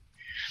say.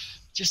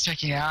 Just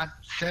checking out,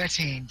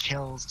 13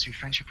 kills to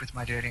Friendship with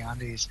My Dirty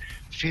Undies.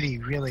 Fiddy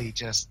really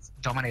just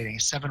dominating,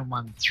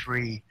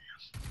 7-1-3.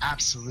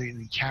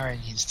 Absolutely carrying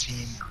his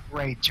team.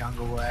 Great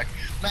jungle work.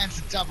 Lands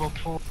a double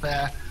pull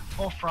there.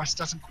 Hoarfrost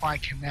doesn't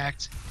quite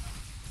connect.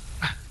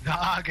 The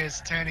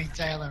Argus turning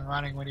tail and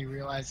running when he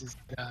realizes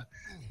that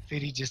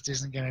Fiddy just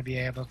isn't going to be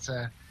able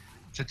to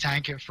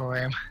tank it for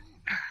him.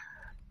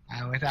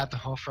 And without the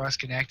Hoarfrost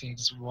connecting, it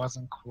just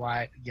wasn't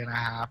quite going to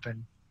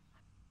happen.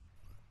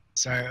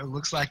 So it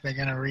looks like they're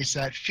going to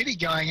reset. Fiddy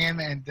going in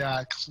and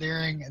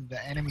clearing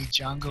the enemy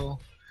jungle.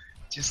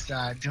 Just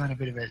doing a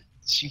bit of a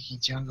cheeky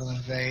jungle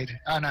invade.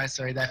 Oh no,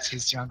 sorry, that's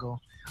his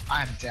jungle.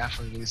 I'm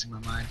definitely losing my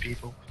mind,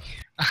 people.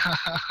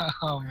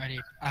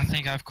 Alrighty, I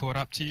think I've caught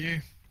up to you.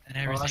 And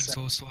everything's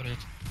Awesome. all sorted.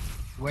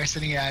 We're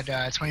sitting at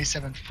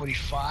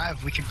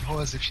 27:45. We can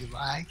pause if you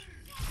like.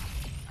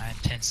 I'm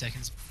 10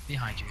 seconds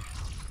behind you.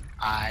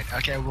 Alright,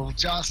 okay, we'll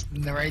just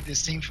narrate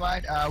this team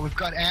fight. We've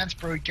got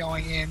Ansbro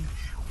going in.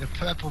 The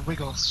purple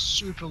wiggle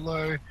super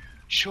low.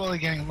 Surely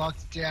getting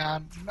locked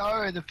down.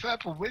 No, the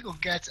purple wiggle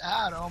gets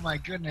out. Oh my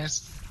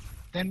goodness.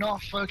 They're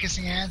not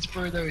focusing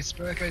Ansbro though.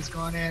 Spurko's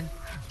gone in.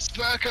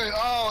 Spurko,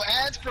 oh,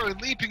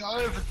 Ansbro leaping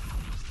over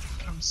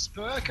from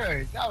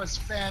Spurko. That was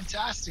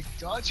fantastic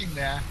dodging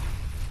there.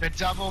 The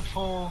double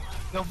pull,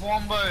 the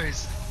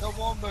wombos,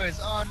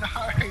 oh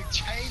no,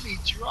 Jamie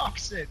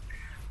drops it.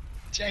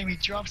 Jamie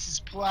drops his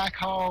black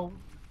hole.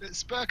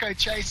 Spurko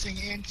chasing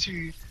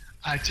into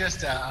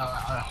just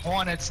a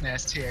hornet's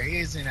nest here. He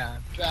is in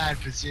a bad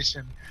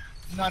position.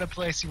 Not a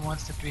place he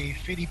wants to be.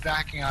 Fiddy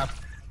backing up.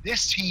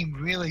 This team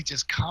really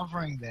just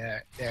covering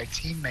their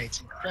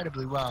teammates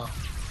incredibly well.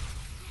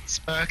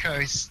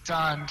 Spurko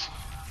stunned.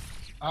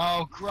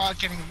 Oh, Grug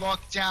getting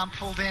locked down,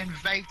 pulled in,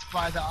 vaped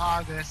by the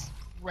Argus.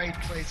 Great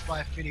plays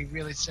by Fiddy,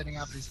 really setting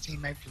up his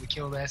teammate for the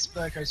kill there.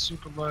 Spurko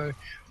super low,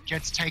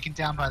 gets taken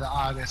down by the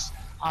Argus.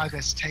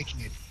 Argus taking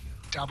it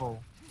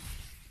double.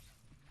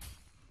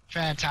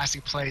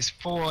 Fantastic plays.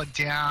 4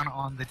 down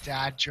on the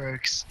dad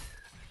jokes.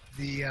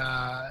 The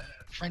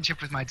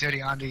friendship with my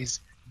dirty undies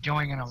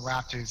going in on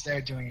Raptors.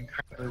 They're doing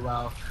incredibly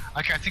well.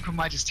 Okay, I think we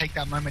might just take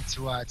that moment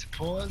to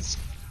pause.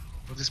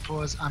 We'll just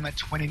pause. I'm at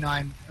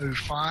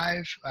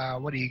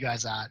 29:05. What are you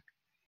guys at?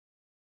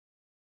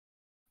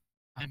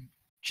 I'm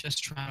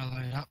just trying to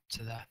load up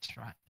to that,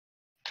 right?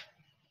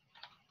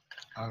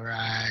 All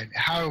right.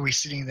 How are we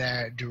sitting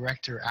there,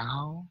 Director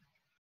Al?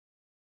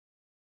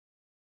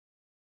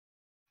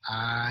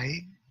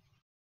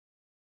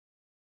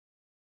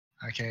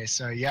 Okay,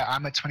 so yeah,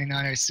 I'm at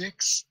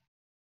 29:06.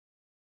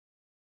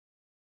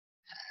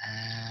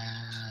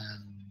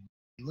 And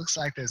it looks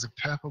like there's a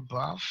purple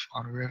buff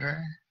on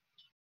River.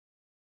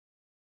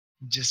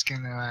 I'm just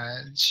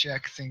gonna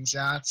check things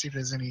out, see if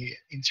there's any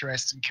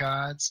interesting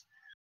cards.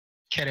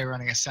 Keto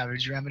running a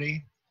Savage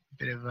Remedy.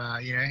 Bit of,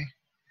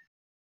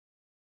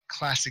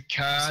 classic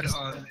card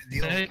on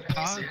the old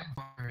card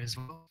as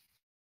well.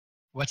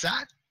 What's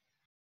that?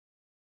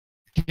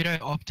 Keto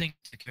opting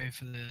to go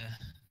for the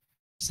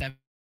Savage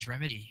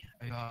Remedy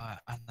over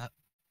and that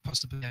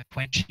possibly a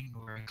quenching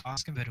or a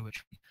cast converter,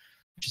 which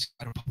is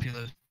quite a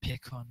popular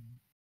pick on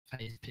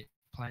phase pick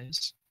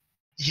players.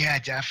 Yeah,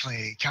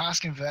 definitely.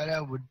 Cast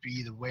converter would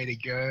be the way to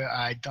go.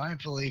 I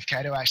don't believe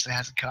Kato actually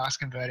has a cast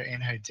converter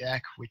in her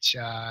deck, which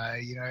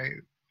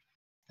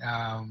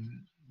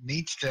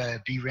needs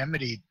to be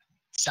remedied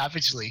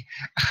savagely.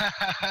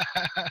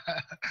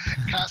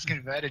 Cast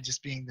converter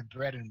just being the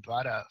bread and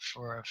butter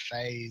for a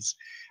phase.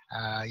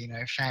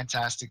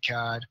 Fantastic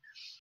card.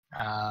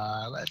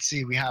 Let's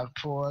see, we have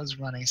Pause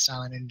running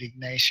Silent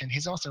Indignation.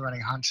 He's also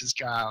running Hunter's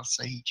Guile,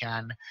 so he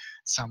can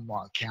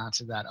somewhat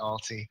counter that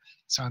ulti.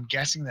 So I'm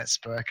guessing that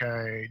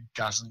Spurko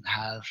doesn't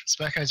have...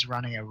 Spurko's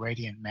running a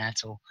Radiant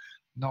Mantle,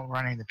 not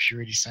running the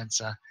Purity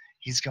Sensor.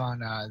 He's gone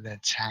the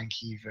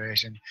tanky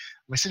version.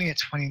 We're sitting at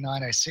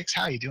 29:06.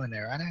 How are you doing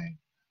there, Rhino?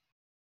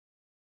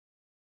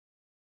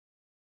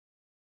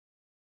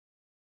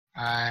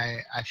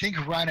 I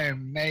think Rhino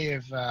may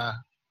have...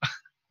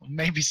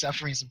 may be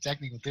suffering some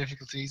technical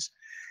difficulties.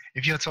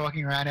 If you're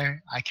talking, Rhino,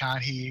 I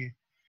can't hear you.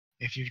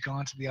 If you've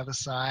gone to the other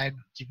side,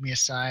 give me a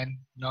sign,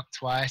 knock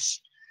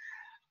twice.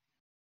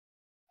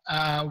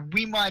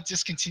 We might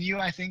just continue,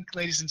 I think,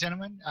 ladies and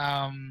gentlemen.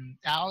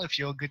 Al, if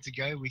you're good to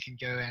go, we can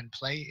go and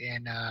play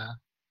in,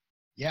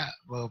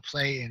 we'll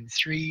play in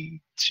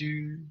 3,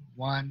 2,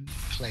 1,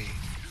 play.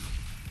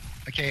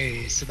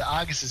 Okay, so the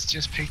Argus has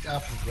just picked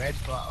up a red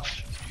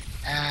buff.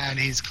 And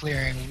he's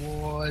clearing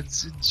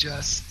wards,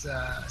 just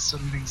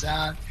sorting things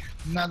out.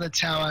 Another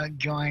tower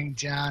going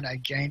down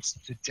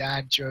against the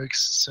dad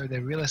jokes, so their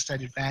real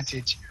estate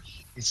advantage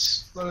is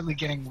slowly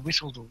getting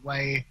whittled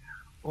away.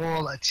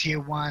 All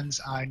tier 1s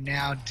are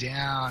now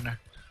down.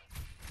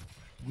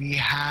 We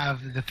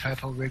have the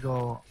purple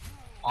wriggle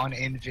on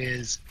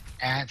Invis,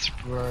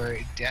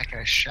 Antbro,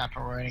 Deca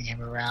chaperoning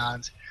him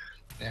around.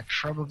 They're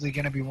probably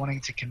going to be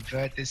wanting to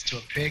convert this to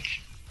a pick.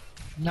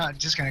 Not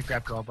just going to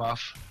grab gold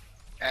buff.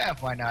 Yeah,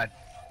 why not?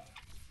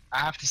 I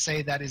have to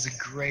say that is a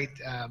great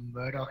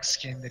Murdoch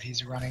skin that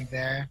he's running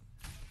there.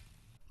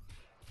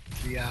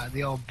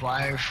 The old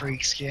Bio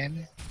Freak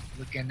skin,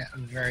 looking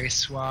very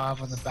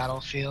suave on the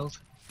battlefield.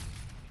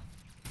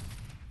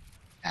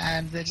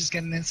 And they're just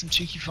getting in some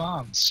cheeky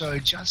farms. So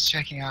just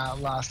checking out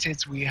last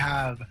hits, we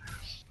have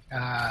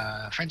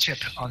Friendship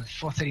on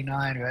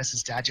 439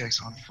 versus Dad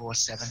Jokes on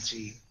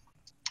 470.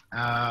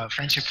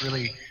 Friendship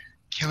really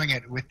killing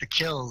it with the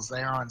kills.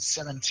 They're on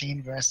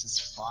 17 versus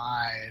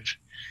 5.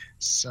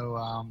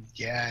 So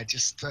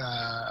just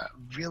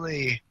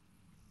really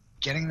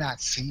getting that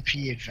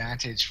CP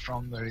advantage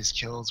from those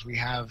kills. We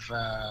have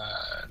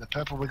the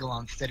Purple Wiggle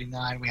on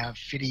 39. We have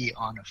Fiddy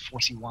on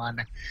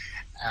 41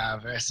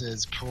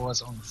 versus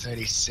Pause on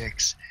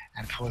 36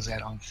 and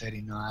Pausette on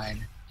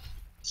 39.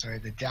 So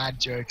the dad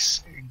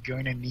jokes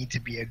going to need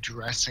to be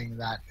addressing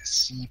that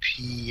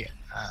CP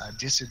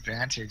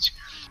disadvantage.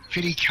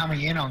 Fiddy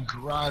coming in on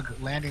Grug,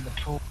 landing the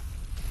pull.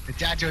 The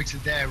dad jokes are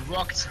there,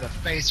 rock to the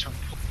face from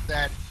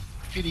Pausette.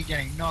 Fiddy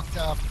getting knocked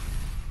up.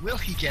 Will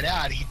he get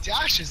out? He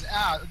dashes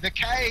out. The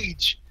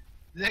cage!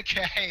 The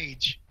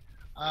cage!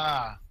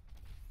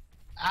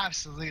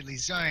 absolutely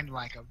zoned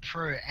like a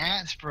pro.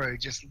 Anthro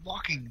just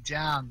locking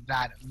down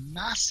that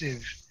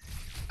massive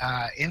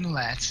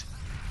inlet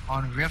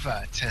on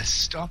River to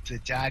stop the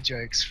dad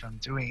jokes from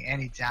doing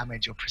any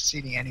damage or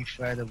proceeding any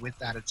further with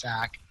that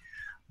attack.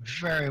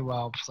 Very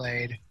well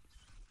played.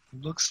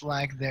 Looks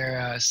like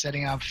they're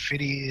setting up.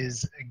 Fiddy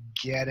is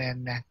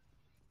getting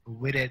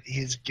with it.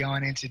 He's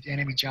going into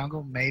enemy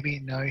jungle. Maybe.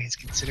 No, he's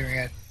considering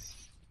it.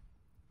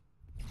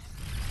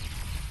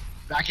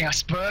 Backing up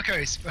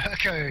Spurko.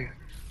 Spurko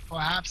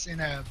perhaps in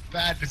a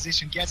bad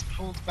position. Gets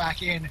pulled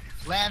back in.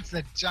 Lands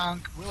the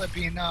dunk. Will it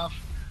be enough?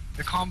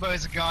 The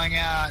combos are going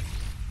out.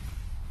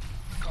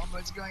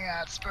 Combos going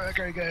out.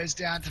 Spurko goes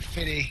down to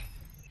Fiddy.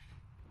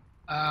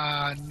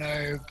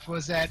 No.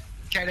 Was that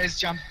Kato's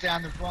jumped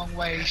down the wrong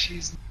way.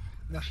 She's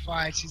in the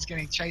fight. She's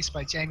getting chased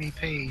by Jamie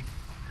P.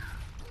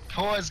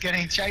 Paws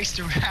getting chased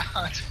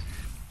around.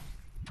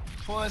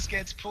 Paws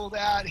gets pulled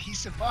out. He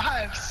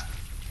survives.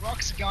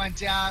 Rocks are going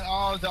down.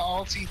 Oh, the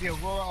ulti, the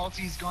Aurora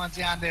ulti's gone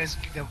down. There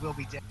will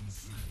be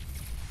death.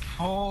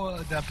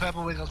 The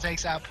purple wiggle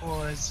takes out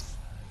Paws.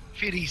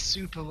 Fiddy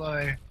super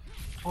low.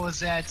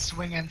 Pausette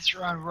swinging,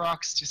 throwing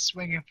rocks, just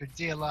swinging for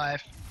dear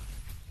life.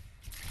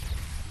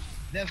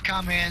 They've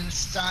come in,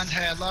 stunned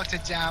her, locked her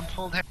down,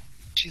 pulled her.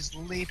 She's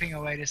leaping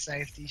away to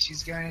safety.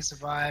 She's going to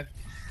survive.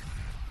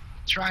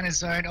 Trying to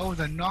zone. Oh,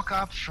 the knock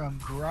up from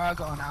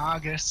Grug on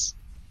Argus.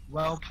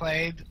 Well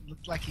played.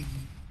 Looked like he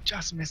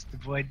just missed the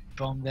void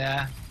bomb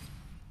there.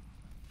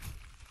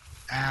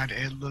 And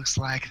it looks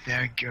like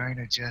they're going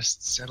to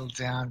just settle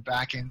down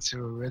back into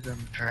a rhythm,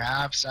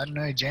 perhaps. I don't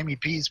know. Jamie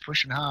P is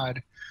pushing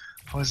hard.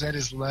 Pausette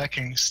is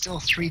lurking. Still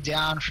 3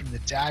 down from the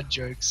dad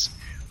jokes.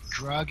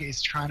 Grug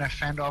is trying to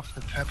fend off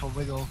the purple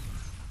wiggle.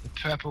 The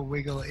purple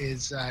wiggle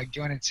is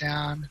going to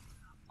town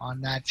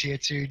on that tier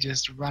 2,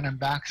 just running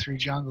back through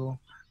jungle.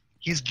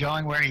 He's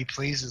going where he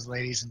pleases,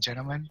 ladies and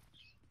gentlemen.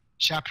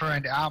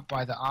 Chaperoned out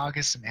by the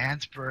Argus and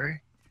Anthbro.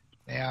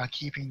 They are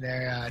keeping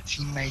their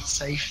teammates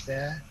safe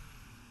there.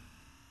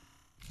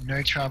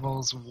 No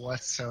troubles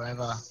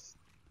whatsoever.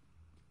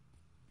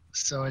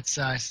 So it's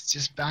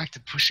just back to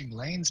pushing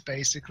lanes,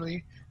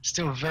 basically.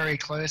 Still very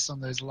close on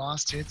those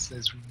last hits.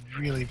 There's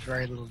really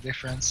very little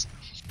difference.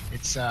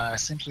 It's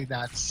simply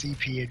that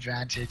CP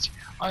advantage.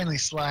 Only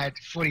slight.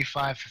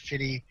 45 for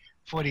Fiddy,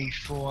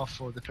 44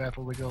 for the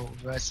purple wiggle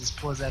versus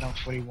Pausette on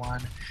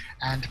 41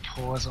 and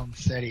Pause on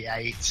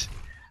 38.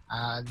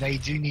 They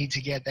do need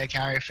to get their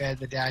carry fed,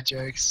 the dad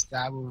jokes.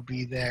 That will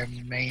be their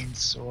main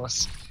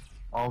source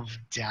of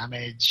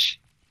damage.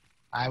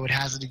 I would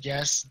hazard a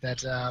guess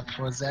that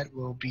Pausette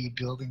will be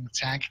building the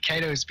tank.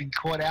 Kato has been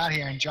caught out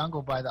here in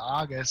jungle by the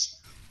Argus.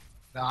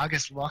 The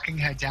Argus locking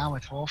her down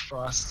with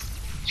Hoarfrost.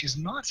 She's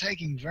not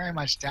taking very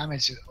much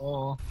damage at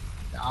all.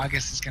 The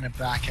Argus is going to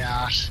back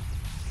out.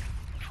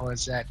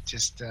 Pausette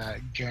just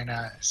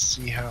gonna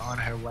see her on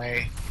her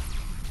way.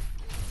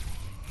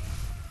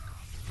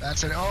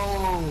 That's it.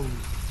 Oh,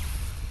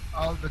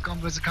 the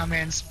combos are coming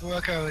in.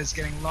 Spurko is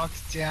getting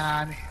locked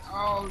down.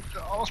 Oh,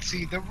 the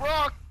ulti, the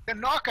rock. The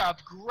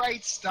knock-up,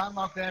 great stun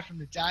lock there from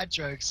the dad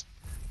jokes.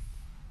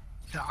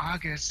 The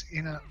Argus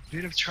in a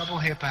bit of trouble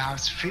here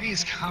perhaps.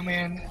 Fiddy's come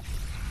in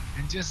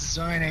and just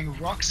zoning.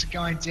 Rocks are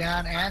going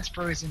down.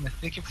 Anthbro is in the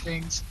thick of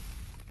things.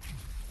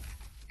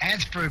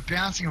 Anthbro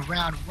bouncing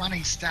around,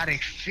 running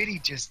static. Fiddy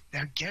just,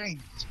 they're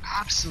getting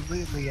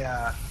absolutely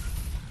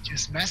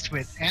just messed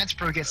with.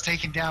 Anthbro gets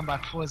taken down by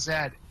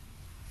Pausette.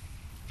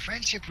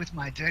 Friendship with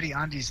My Dirty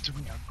Undies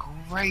doing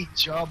a great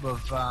job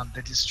of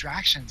the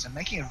distractions and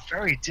making it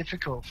very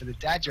difficult for the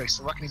dad jokes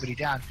to lock anybody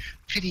down.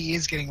 Fiddy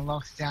is getting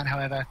locked down,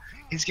 however.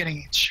 He's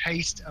getting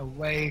chased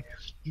away.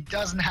 He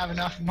doesn't have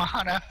enough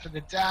mana for the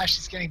dash.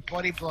 He's getting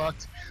body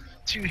blocked.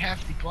 2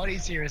 hefty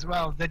bodies here as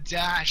well. The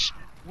dash.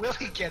 Will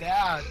he get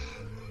out?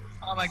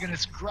 Oh my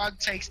goodness. Grug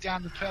takes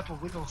down the purple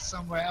wiggle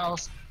somewhere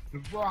else. The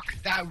rock,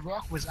 that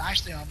rock was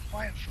actually on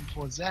point from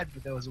Pausette,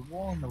 but there was a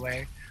wall in the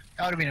way.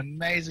 That would have been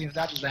amazing if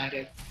that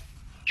landed.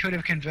 Could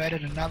have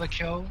converted another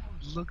kill.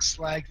 Looks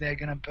like they're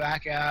going to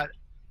back out.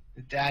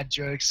 The dad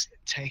jokes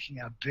taking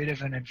a bit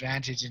of an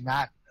advantage in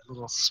that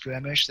little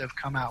skirmish. They've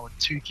come out with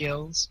 2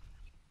 kills.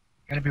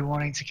 Going to be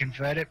wanting to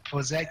convert it.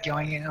 Pausette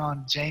going in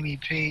on Jamie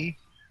P.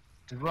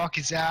 The rock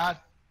is out.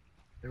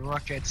 The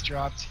rock gets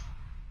dropped.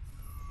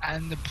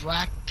 And the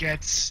black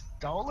gets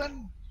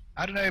stolen?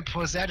 I don't know.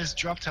 Pausette has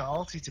dropped her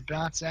ulti to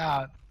bounce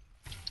out.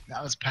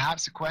 That was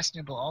perhaps a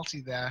questionable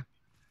ulti there.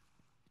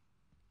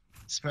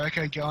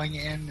 Spurko going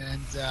in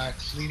and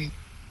cleaning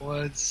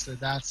forwards, so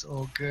that's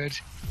all good.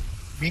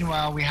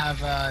 Meanwhile, we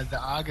have the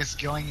Argus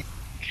going in,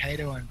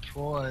 Kato and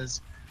Pause.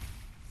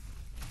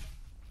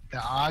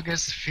 The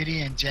Argus,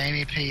 Fiddy and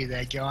Jamie P,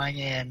 they're going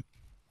in.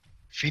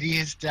 Fiddy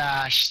has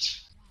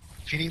dashed.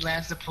 Fiddy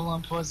lands the pull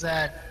on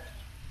Pausette.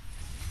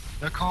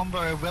 The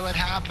combo, will it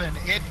happen?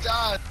 It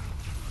does!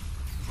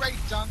 Great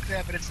dunk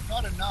there, but it's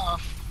not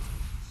enough.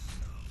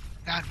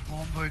 That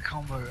wombo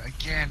combo,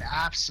 again,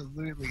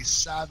 absolutely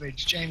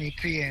savage. Jamie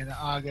P and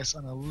Argus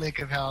on a lick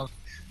of health.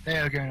 They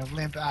are going to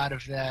limp out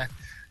of there.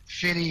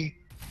 Fiddy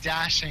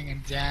dashing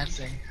and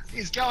dancing.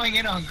 He's going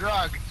in on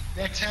Grog.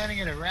 They're turning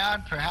it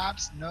around,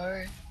 perhaps.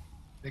 No,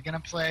 they're gonna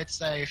play it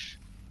safe.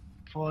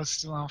 Paul's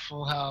still on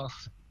full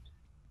health.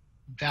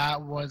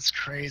 That was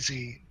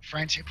crazy.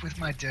 Friendship with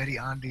my dirty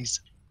undies,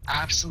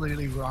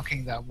 absolutely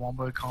rocking that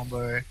wombo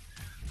combo,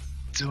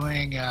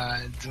 doing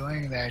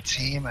their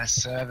team a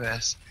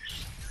service.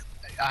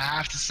 I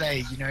have to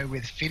say, you know,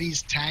 with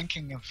Fiddy's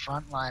tanking and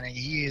frontlining,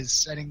 he is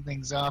setting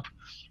things up.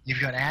 You've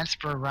got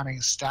Antspro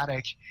running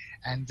static,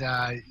 and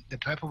the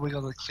Purple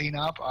Wiggle to clean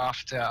up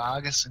after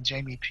Argus and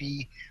Jamie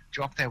P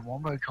drop their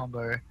wombo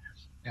combo.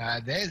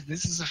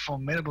 This is a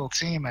formidable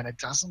team, and it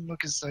doesn't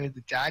look as though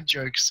the dad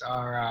jokes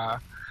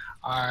are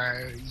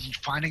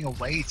finding a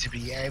way to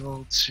be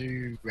able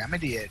to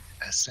remedy it,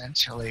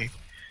 essentially.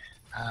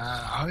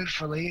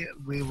 Hopefully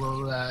we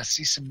will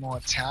see some more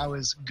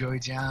towers go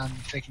down.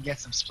 If they can get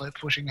some split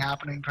pushing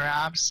happening,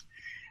 perhaps.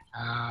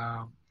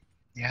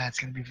 Yeah, it's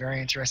going to be very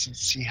interesting to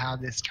see how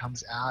this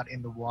comes out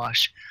in the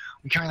wash.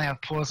 We currently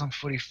have Pause on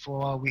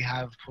 44, we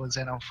have Pause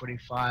on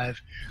 45.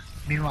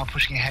 Meanwhile,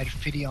 pushing ahead,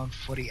 Fiddy on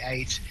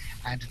 48,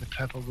 and the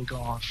Purple Wiggle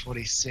on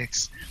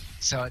 46.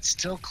 So it's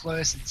still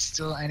close, it's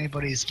still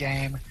anybody's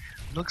game.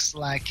 Looks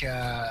like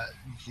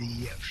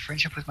the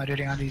Friendship with My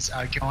Dirty Undies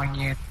are going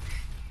in,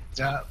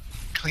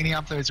 cleaning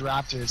up those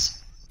Raptors.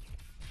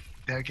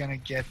 They're going to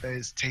get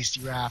those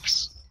tasty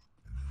wraps,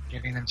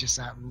 getting them just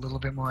that little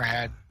bit more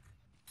ahead.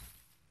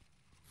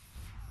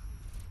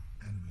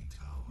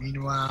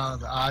 Meanwhile,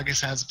 the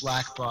Argus has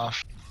black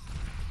buff.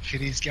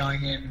 Fiddy's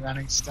going in,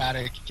 running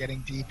static, getting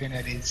deep in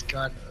it. He's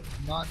got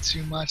not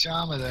too much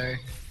armor though.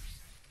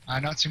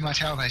 Not too much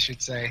health, I should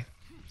say.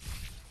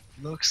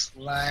 Looks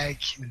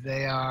like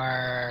they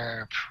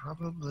are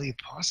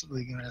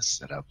possibly going to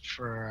set up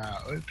for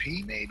OP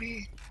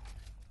maybe?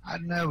 I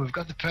don't know. We've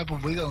got the Purple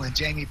Wiggle and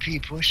Jamie P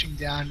pushing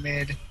down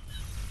mid.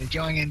 They're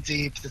going in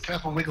deep. The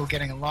Purple Wiggle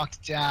getting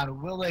locked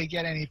down. Will they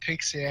get any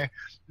picks here?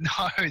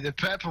 No, the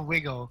Purple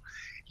Wiggle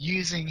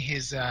using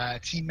his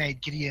teammate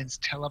Gideon's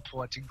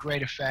teleport to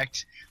great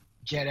effect.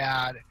 Get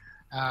out.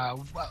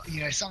 Well,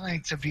 you know,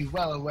 something to be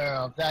well aware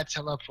of. That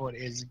teleport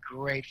is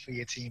great for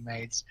your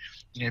teammates.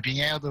 You know, being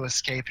able to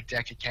escape a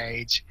Decker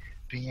cage,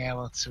 being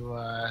able to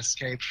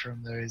escape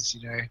from those,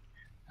 you know,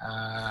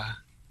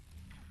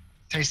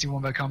 tasty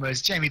wombo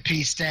combos. Jamie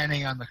P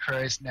standing on the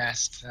crow's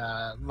nest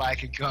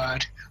like a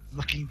god,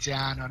 looking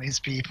down on his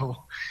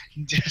people,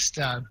 just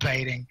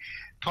baiting,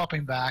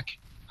 popping back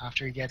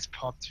after he gets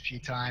popped a few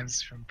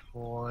times from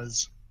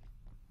Pause.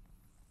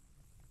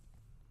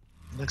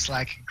 Looks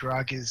like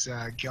Grog is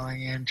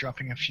going in,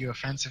 dropping a few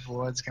offensive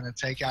wards, going to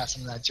take out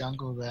some of that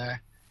jungle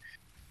there.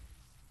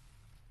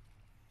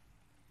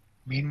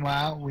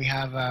 Meanwhile, we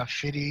have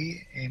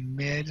Fiddy in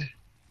mid.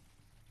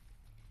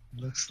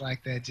 Looks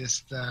like they're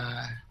just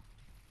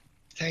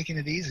taking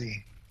it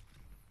easy.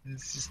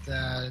 It's just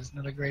there's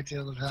not a great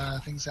deal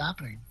of things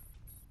happening.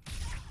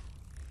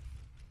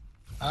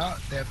 Oh,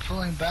 they're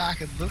pulling back.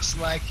 It looks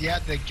like, yeah,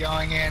 they're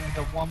going in.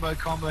 The wombo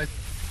combo.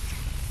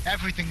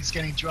 Everything's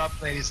getting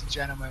dropped, ladies and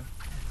gentlemen.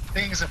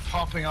 Things are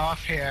popping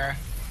off here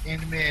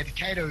in mid.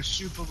 Kato's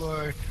super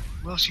low.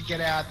 Will she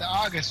get out? The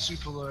Argus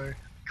super low.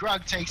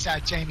 Grug takes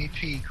out Jamie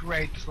P.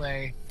 Great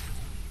play.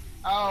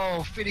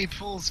 Oh, Fiddy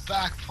pulls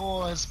back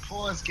Pause.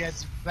 Pause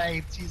gets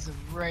vaped. He's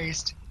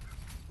erased.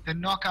 The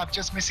knock-up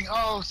just missing.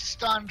 Oh,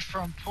 stunned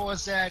from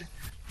Pauzette.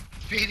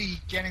 Fiddy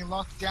getting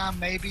locked down,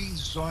 maybe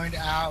zoned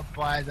out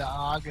by the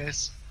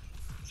Argus.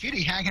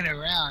 Fiddy hanging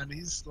around.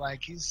 He's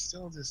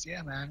still just,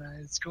 yeah, man,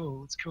 it's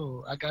cool, it's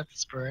cool. I got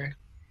this, bro.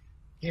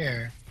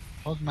 Here,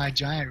 hold my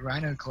giant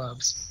rhino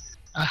clubs.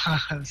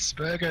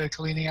 Spurgo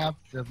cleaning up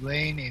the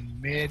lane in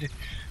mid.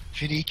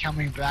 Fiddy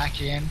coming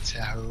back in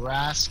to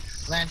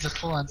harass. Lands a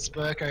pull on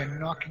Spurgo,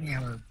 knocking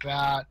him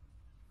about.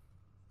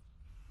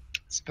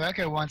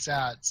 Spurgo wants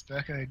out.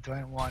 Spurgo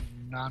don't want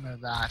none of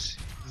that.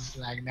 He's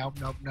like, nope,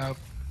 nope, nope.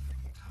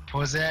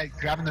 Pauzette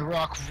grabbing the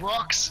rock,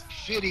 rocks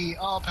Fiddy.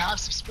 Oh,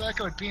 perhaps if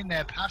Spurgo had been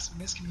there, perhaps a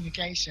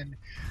miscommunication.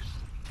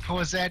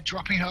 Pauzette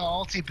dropping her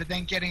ulti, but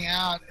then getting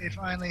out. If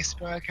only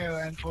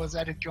Spurgo and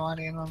Pauzette had gone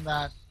in on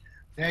that.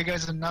 There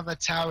goes another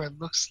tower. It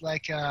looks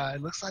like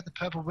the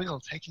Purple Wiggle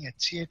taking a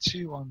tier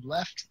 2 on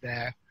left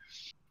there.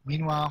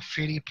 Meanwhile,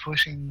 Fiddy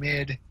pushing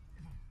mid.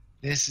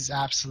 This is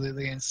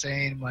absolutely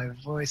insane. My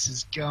voice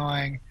is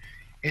going.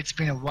 It's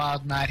been a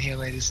wild night here,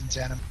 ladies and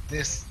gentlemen.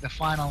 The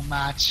final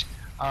match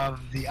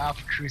of the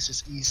Alpha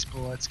Crucis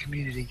eSports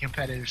community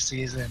competitive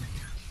season.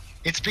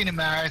 It's been a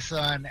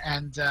marathon,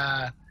 and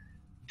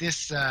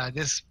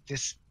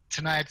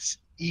tonight's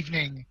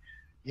evening,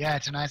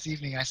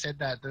 I said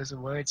that, those are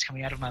words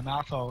coming out of my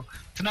mouth hole.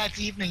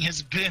 Tonight's evening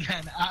has been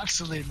an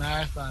absolute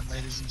marathon,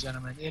 ladies and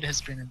gentlemen. It has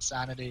been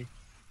insanity.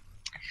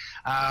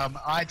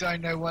 I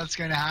don't know what's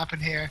going to happen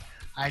here.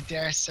 I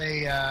dare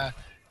say,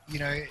 you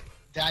know,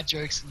 dad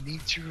jokes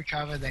need to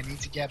recover. They need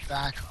to get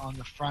back on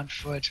the front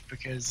foot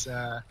because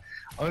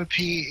OP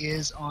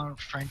is on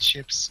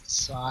Friendship's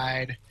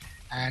side,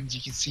 and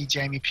you can see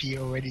Jamie P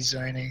already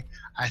zoning.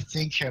 I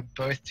think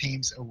both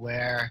teams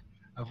aware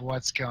of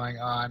what's going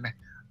on.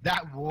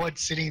 that ward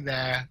sitting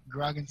there,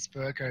 Grug and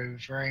Spurko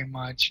very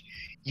much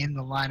in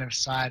the line of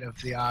sight of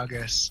the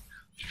Argus.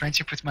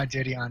 Friendship with my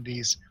dirty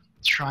undies,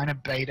 trying to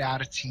bait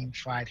out a team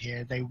fight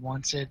here. They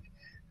want it.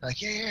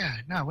 Like, yeah,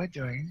 no, we're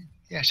doing.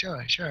 Yeah,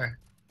 sure. Sure,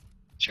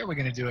 we're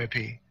going to do OP.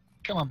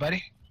 Come on,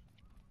 buddy.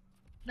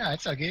 No,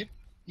 it's all good.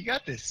 You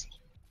got this.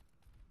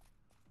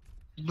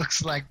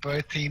 Looks like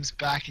both teams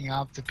backing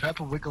up. The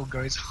Purple Wiggle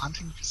goes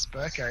hunting for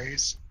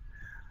Spurkos.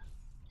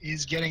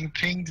 He's getting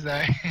pinged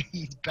though.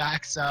 He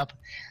backs up,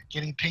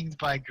 getting pinged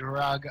by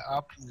Grug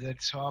up the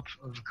top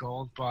of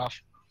Gold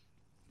Buff.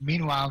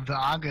 Meanwhile, the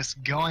Argus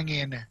going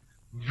in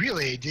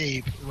really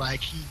deep, like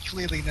he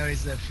clearly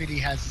knows that Fiddy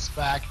has his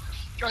back.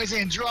 Goes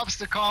in, drops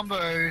the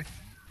combo.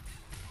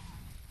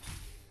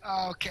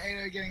 Oh,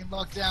 Kato getting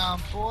locked down.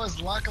 Paws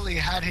luckily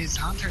had his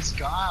Hunter's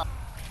Guile.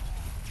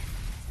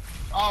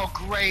 Oh,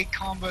 great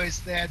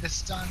combos there. The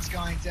stun's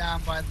going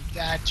down by the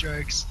dad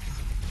jokes.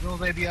 Will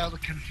they be able to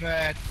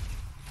convert?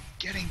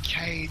 Getting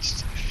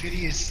caged.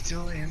 Fiddy is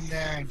still in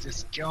there and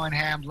just going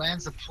ham.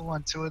 Lands a pull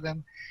on two of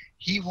them.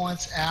 He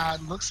wants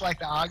out. Looks like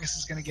the Argus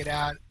is going to get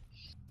out.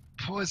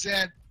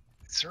 Pausette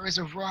throws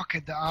a rock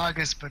at the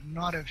Argus, but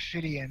not at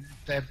Fiddy, and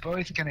they're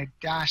both going to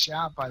dash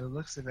out by the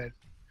looks of it.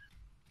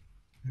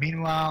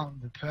 Meanwhile,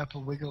 the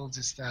Purple Wiggle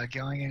just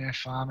going in and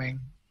farming.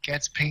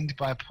 Gets pinged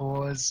by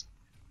Paws.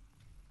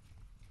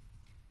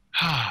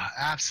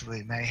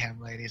 Absolute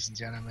mayhem, ladies and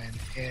gentlemen.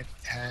 It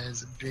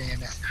has been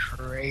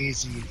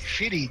crazy.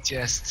 Fiddy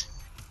just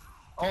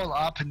all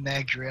up in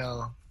their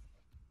grill.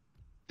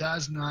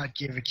 Does not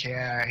give a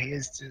care. He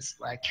is just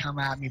like, come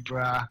at me,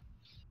 bruh.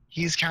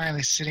 He's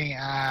currently sitting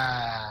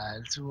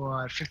at,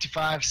 what,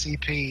 55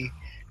 CP.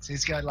 So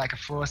he's got like a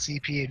 4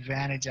 CP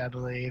advantage, I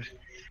believe.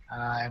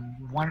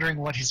 I'm wondering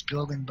what he's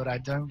building, but I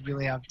don't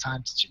really have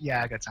time to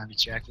yeah, I got time to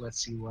check. Let's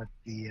see what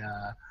the...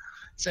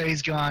 So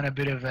he's gone a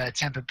bit of a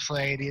tempered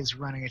plate. He is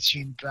running a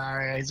tuned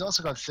barrier. He's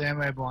also got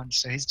thermo bond,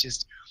 so he's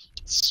just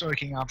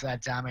soaking up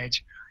that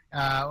damage.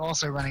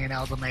 Also running an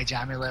Elder Mage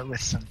amulet with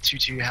some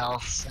 2-2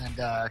 healths and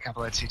a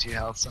couple of 2-2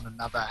 healths on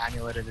another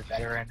amulet of the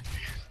veteran.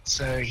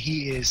 So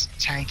he is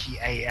tanky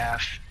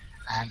AF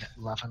and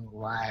loving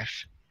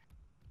life.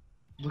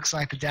 Looks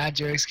like the dad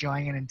jokes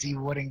going in and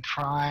de-warding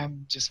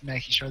Prime, just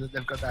making sure that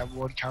they've got that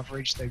ward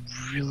coverage. They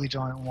really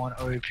don't want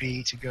OP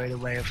to go the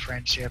way of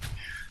friendship,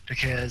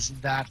 because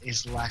that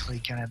is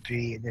likely going to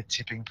be the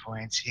tipping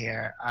point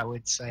here, I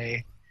would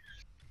say.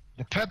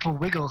 The Purple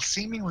Wiggle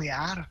seemingly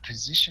out of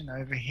position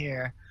over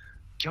here,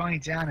 going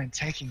down and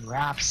taking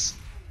wraps,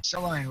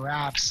 soloing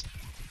wraps.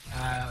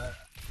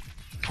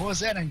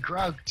 Pausette and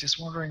Grug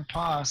just wandering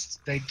past.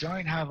 They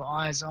don't have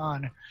eyes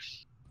on.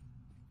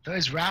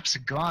 Those wraps are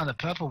gone. The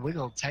Purple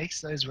Wiggle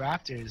takes those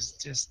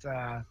Raptors, just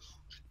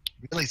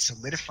really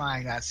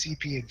solidifying that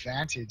CP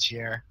advantage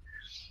here.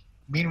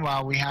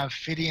 Meanwhile, we have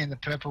Fiddy and the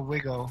Purple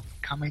Wiggle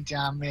coming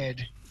down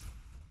mid.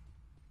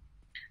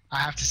 I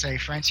have to say,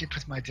 Friendship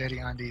with my dirty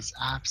undies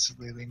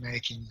absolutely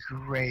making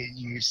great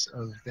use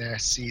of their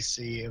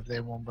CC, of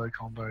their wombo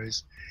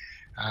combos.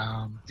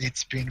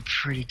 It's been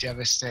pretty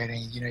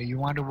devastating. You know, you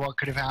wonder what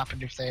could have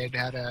happened if they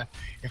had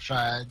if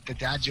the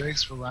dad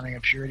jokes were running a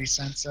purity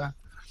sensor.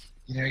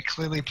 You know,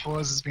 clearly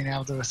Paws has been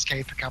able to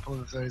escape a couple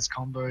of those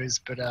combos,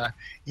 but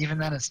even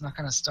then it's not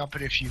going to stop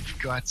it if you've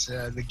got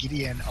the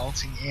Gideon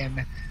ulting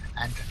in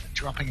and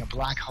dropping a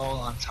black hole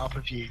on top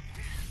of you.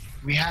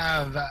 We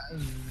have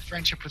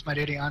Friendship with my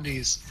dirty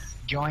undies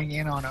going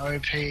in on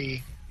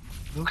OP.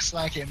 Looks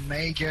like it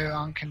may go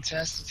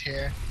uncontested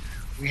here.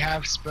 We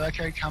have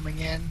Spurko coming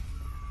in.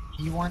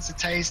 He wants a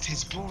taste.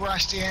 He's bull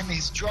rushed in.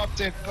 He's dropped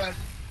it, but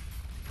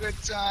good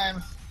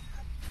time.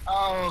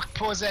 Oh,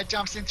 Pausette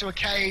jumps into a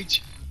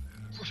cage.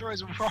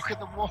 Throws a rock at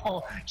the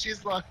wall.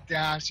 She's locked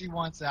down. She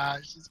wants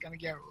out. She's gonna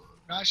get...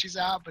 No, she's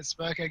out, but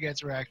Spurko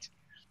gets wrecked.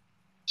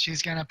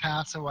 She's gonna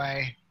pounce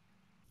away.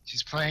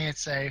 She's playing it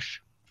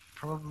safe.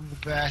 Probably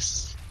the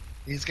best.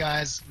 These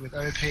guys with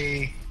OP,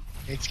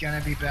 it's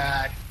gonna be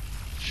bad.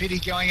 Fiddy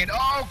going in.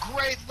 Oh,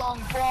 great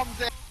long bomb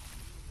there.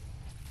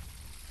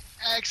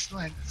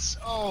 Excellent.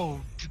 Oh,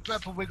 the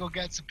Purple Wiggle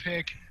gets a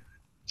pick.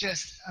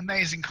 Just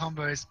amazing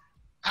combos.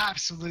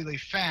 Absolutely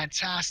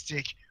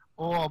fantastic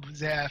orb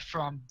there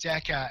from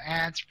Deca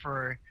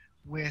Antpro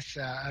with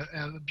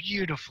a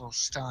beautiful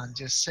stun,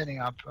 just setting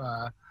up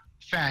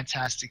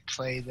fantastic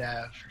play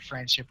there for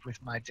Friendship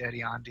with my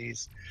dirty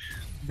undies.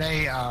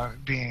 They are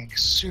being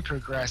super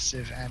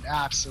aggressive and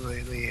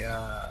absolutely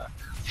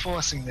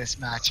forcing this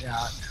match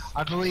out.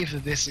 I believe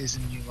that this is a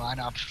new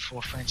lineup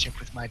for Friendship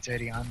with my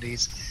dirty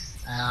undies.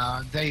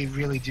 They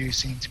really do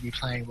seem to be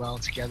playing well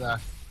together,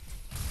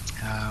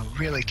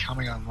 really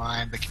coming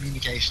online. The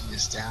communication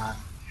is down,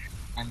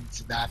 and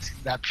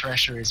that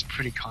pressure is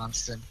pretty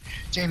constant.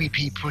 Jamie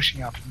P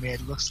pushing up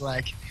mid. Looks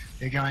like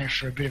they're going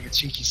for a bit of a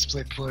cheeky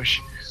split push.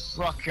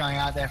 Rock going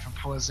out there from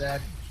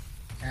Pausette.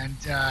 And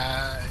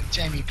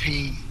Jamie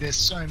P, there's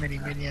so many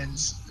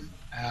minions.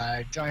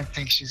 Don't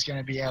think she's going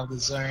to be able to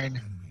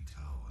zone.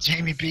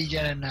 Jamie P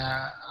getting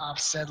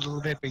upset a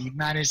little bit, but he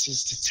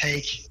manages to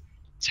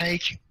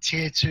take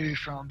tier 2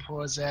 from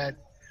Pausette.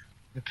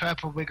 The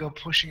purple wiggle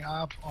pushing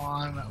up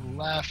on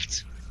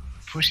left,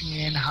 pushing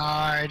in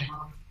hard,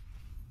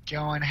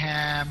 going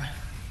ham.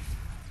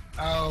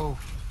 Oh,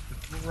 the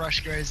bull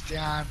rush goes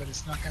down, but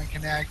it's not going to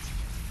connect.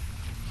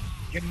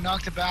 Getting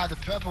knocked about. The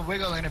purple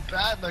wiggle in a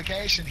bad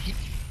location.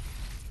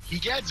 He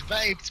gets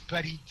vaped,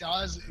 but he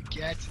does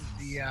get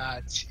the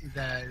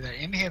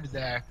inhib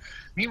there.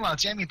 Meanwhile,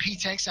 Jamie P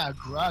takes out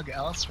Grug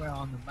elsewhere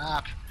on the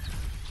map.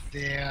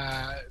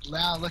 They're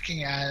now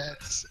looking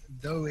at,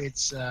 though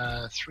it's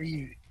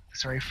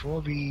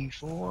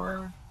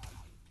 4v4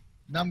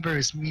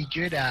 numbers me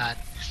good at.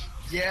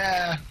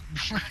 Yeah,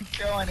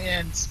 going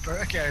in,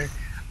 Spurko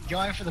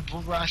going for the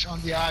bull rush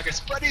on the Argus,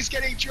 but he's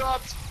getting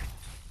dropped.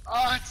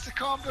 Oh, it's the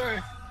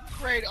combo.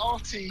 Great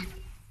ulti.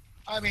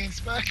 I mean,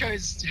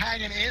 Spurko's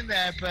hanging in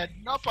there, but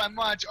not by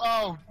much.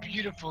 Oh,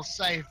 beautiful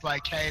save by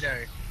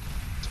Kato.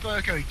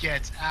 Spurko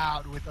gets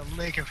out with a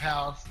lick of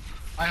health.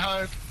 I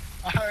hope.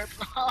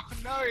 Oh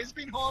no, he's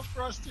been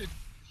Horfrosted.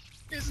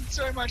 He's in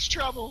so much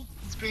trouble.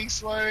 He's being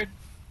slowed.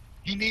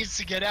 He needs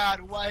to get out.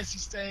 Why is he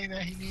staying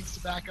there? He needs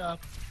to back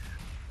up.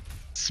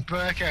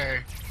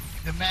 Spurko,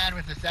 the man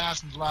with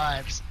 1,000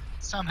 lives,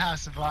 somehow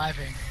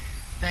surviving.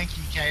 Thank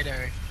you,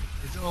 Kato,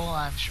 is all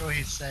I'm sure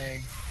he's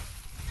saying.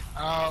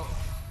 Oh,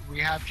 we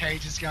have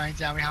cages going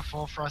down. We have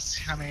Full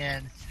Frost coming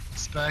in.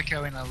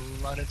 Spurko in a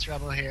lot of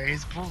trouble here.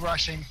 He's bull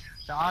rushing.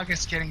 The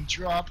Argus getting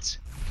dropped.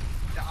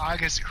 The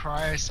Argus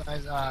cryo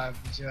size,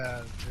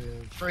 the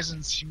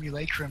Frozen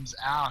Simulacrum's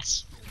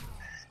out.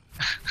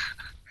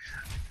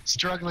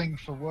 Struggling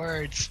for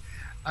words.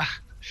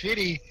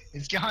 Fiddy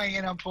is going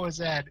in on poor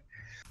Zed.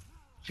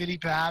 Fiddy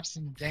perhaps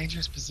in a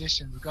dangerous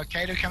position. We've got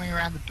Kato coming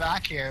around the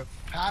back here.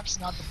 Perhaps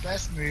not the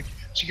best move.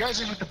 She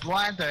goes in with the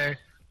blind though.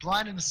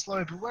 Blind and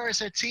slow, but where is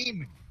her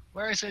team?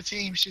 Where is her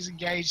team? She's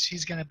engaged.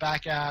 She's going to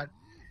back out.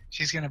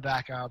 She's going to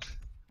back up.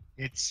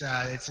 It's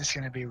just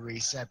going to be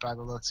reset by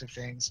the looks of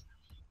things.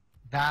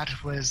 That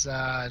was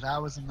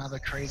another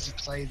crazy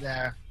play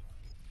there.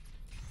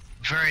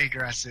 Very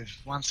aggressive.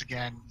 Once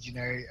again, you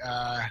know,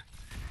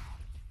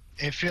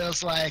 it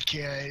feels like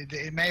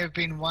it may have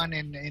been one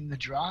in the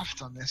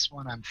draft on this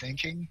one, I'm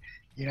thinking.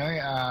 You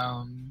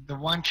know, the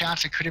one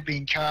counter could have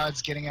been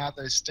cards, getting out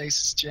those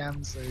stasis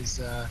gems,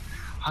 those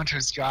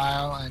Hunter's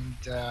Guile, and,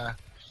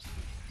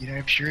 you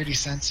know, purity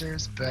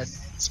sensors. But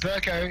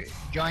Spurko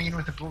going in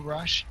with a bull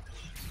rush.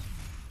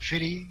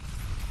 Fiddy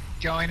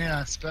going in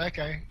on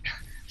Spurko.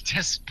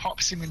 Just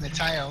pops him in the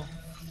tail.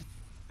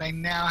 They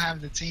now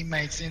have the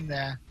teammates in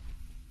there.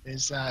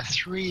 There's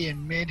 3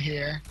 in mid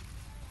here.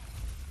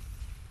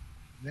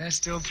 They're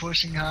still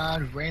pushing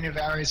hard. Rain of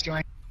arrows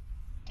going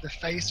to the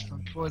face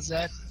from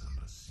Porzette.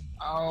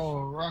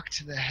 Oh, rock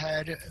to the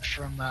head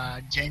from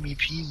Jamie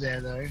P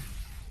there though.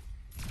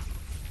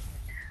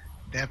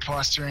 They're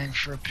posturing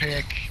for a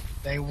pick.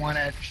 They want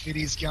it.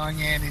 Fiddy's going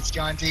in. He's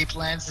going deep.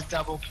 Lands the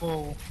double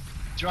pull.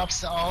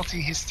 Drops the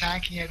ulti. He's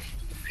tanking it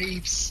for the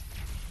peeps.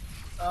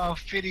 Oh,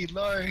 Fiddy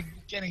low.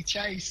 Getting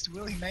chased.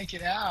 Will he make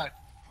it out?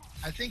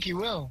 I think he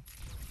will.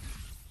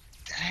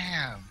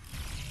 Damn.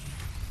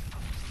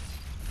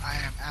 I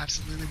am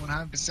absolutely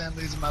 100%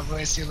 losing my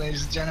voice here,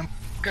 ladies and gentlemen.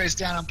 Goes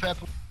down on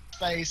purple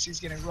face. He's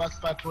getting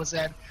rocked by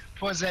Porzette.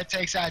 Porzette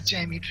takes out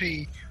Jamie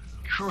P.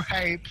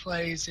 Great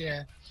plays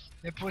here.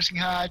 They're pushing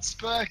hard.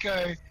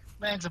 Spurko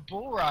lands a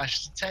bull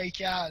rush to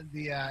take out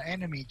the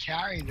enemy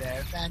carry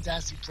there.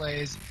 Fantastic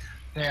plays.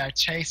 They are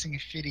chasing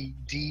Fiddy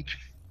deep.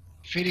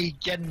 Fiddy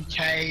getting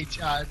cage.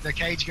 The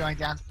cage going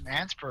down from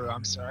Antspro,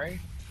 I'm sorry.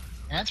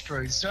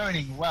 Antspro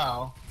zoning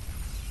well.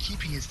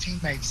 Keeping his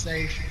teammates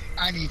safe.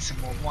 I need some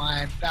more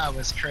wine. That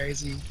was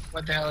crazy.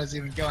 What the hell is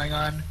even going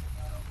on?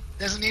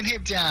 There's an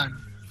inhib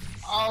down.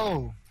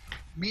 Oh.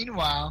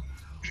 Meanwhile,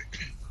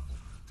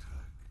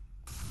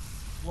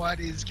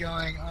 what is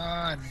going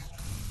on?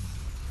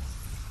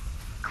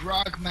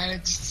 Grog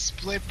managed to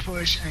split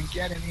push and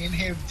get an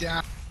inhib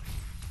down.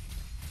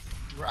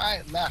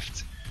 Right,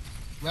 left.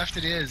 Left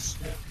it is.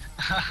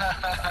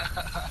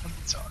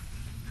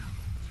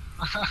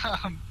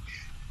 I'm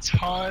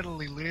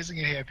totally losing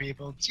it here,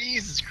 people.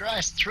 Jesus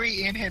Christ,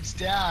 3 inhibs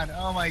down.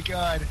 Oh my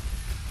god.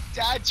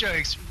 Dad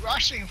jokes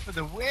rushing for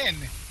the win.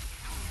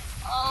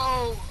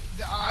 Oh,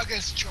 the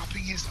Argus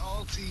dropping his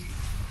ulti.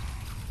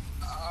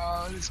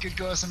 Oh, this could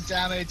cause some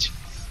damage.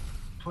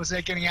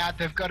 Porzette getting out.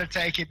 They've got to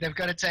take it. They've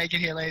got to take it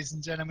here, ladies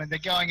and gentlemen. They're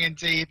going in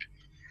deep.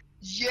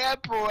 Yeah,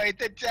 boy,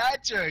 the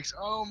dad jokes.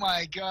 Oh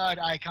my god,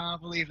 I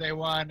can't believe they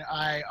won.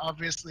 I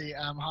obviously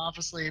am half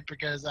asleep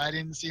because I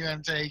didn't see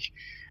them take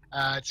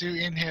 2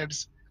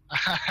 inhibs.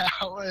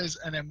 That was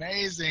an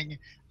amazing,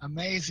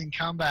 amazing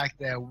comeback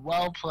there.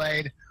 Well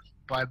played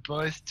by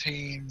both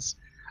teams.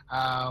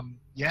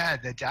 Yeah,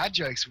 the dad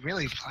jokes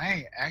really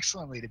playing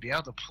excellently to be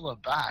able to pull it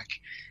back.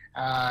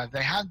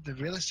 They had the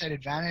real estate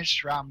advantage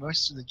throughout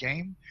most of the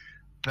game,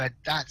 but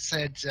that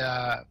said,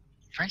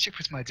 Friendship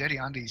with My Dirty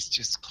Undies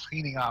just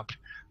cleaning up.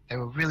 They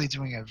were really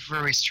doing a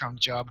very strong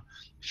job.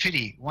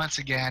 Fiddy, once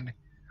again,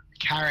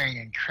 carrying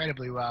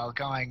incredibly well,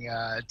 going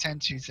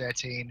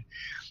 10-13.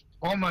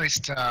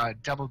 Almost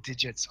double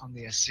digits on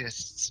the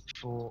assists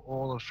for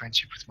all of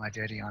Friendship with My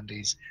Dirty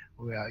Undies.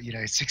 you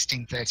know,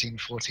 16, 13,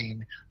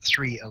 14,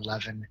 3,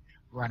 11,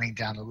 running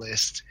down the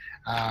list.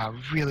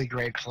 Really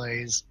great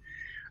plays.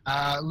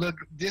 Look,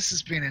 this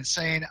has been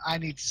insane. I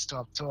need to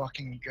stop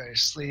talking and go to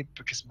sleep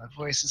because my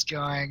voice is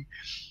going.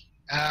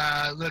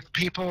 Look,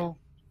 people,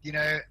 you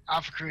know,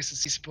 Alpha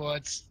Cruises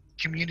eSports,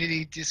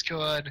 community,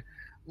 Discord,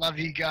 love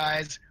you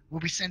guys. We'll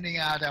be sending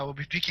out, we'll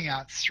be picking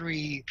out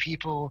 3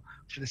 people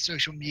for the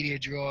social media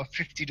draw,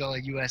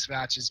 $50 US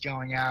vouchers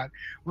going out.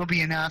 We'll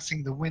be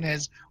announcing the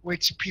winners,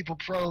 which people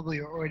probably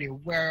are already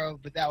aware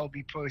of, but that will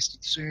be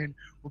posted soon.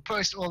 We'll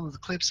post all of the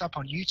clips up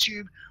on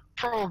YouTube,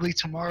 probably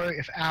tomorrow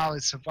if Al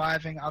is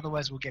surviving.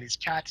 Otherwise, we'll get his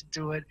cat to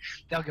do it.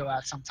 They'll go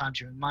out sometime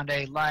during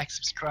Monday. Like,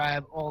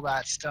 subscribe, all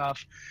that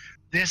stuff.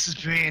 This has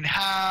been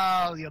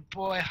Hal, your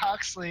boy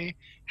Huxley,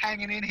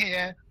 hanging in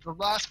here for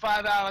the last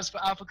 5 hours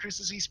for Alpha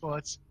Cruises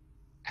Esports,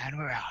 and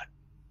we're out.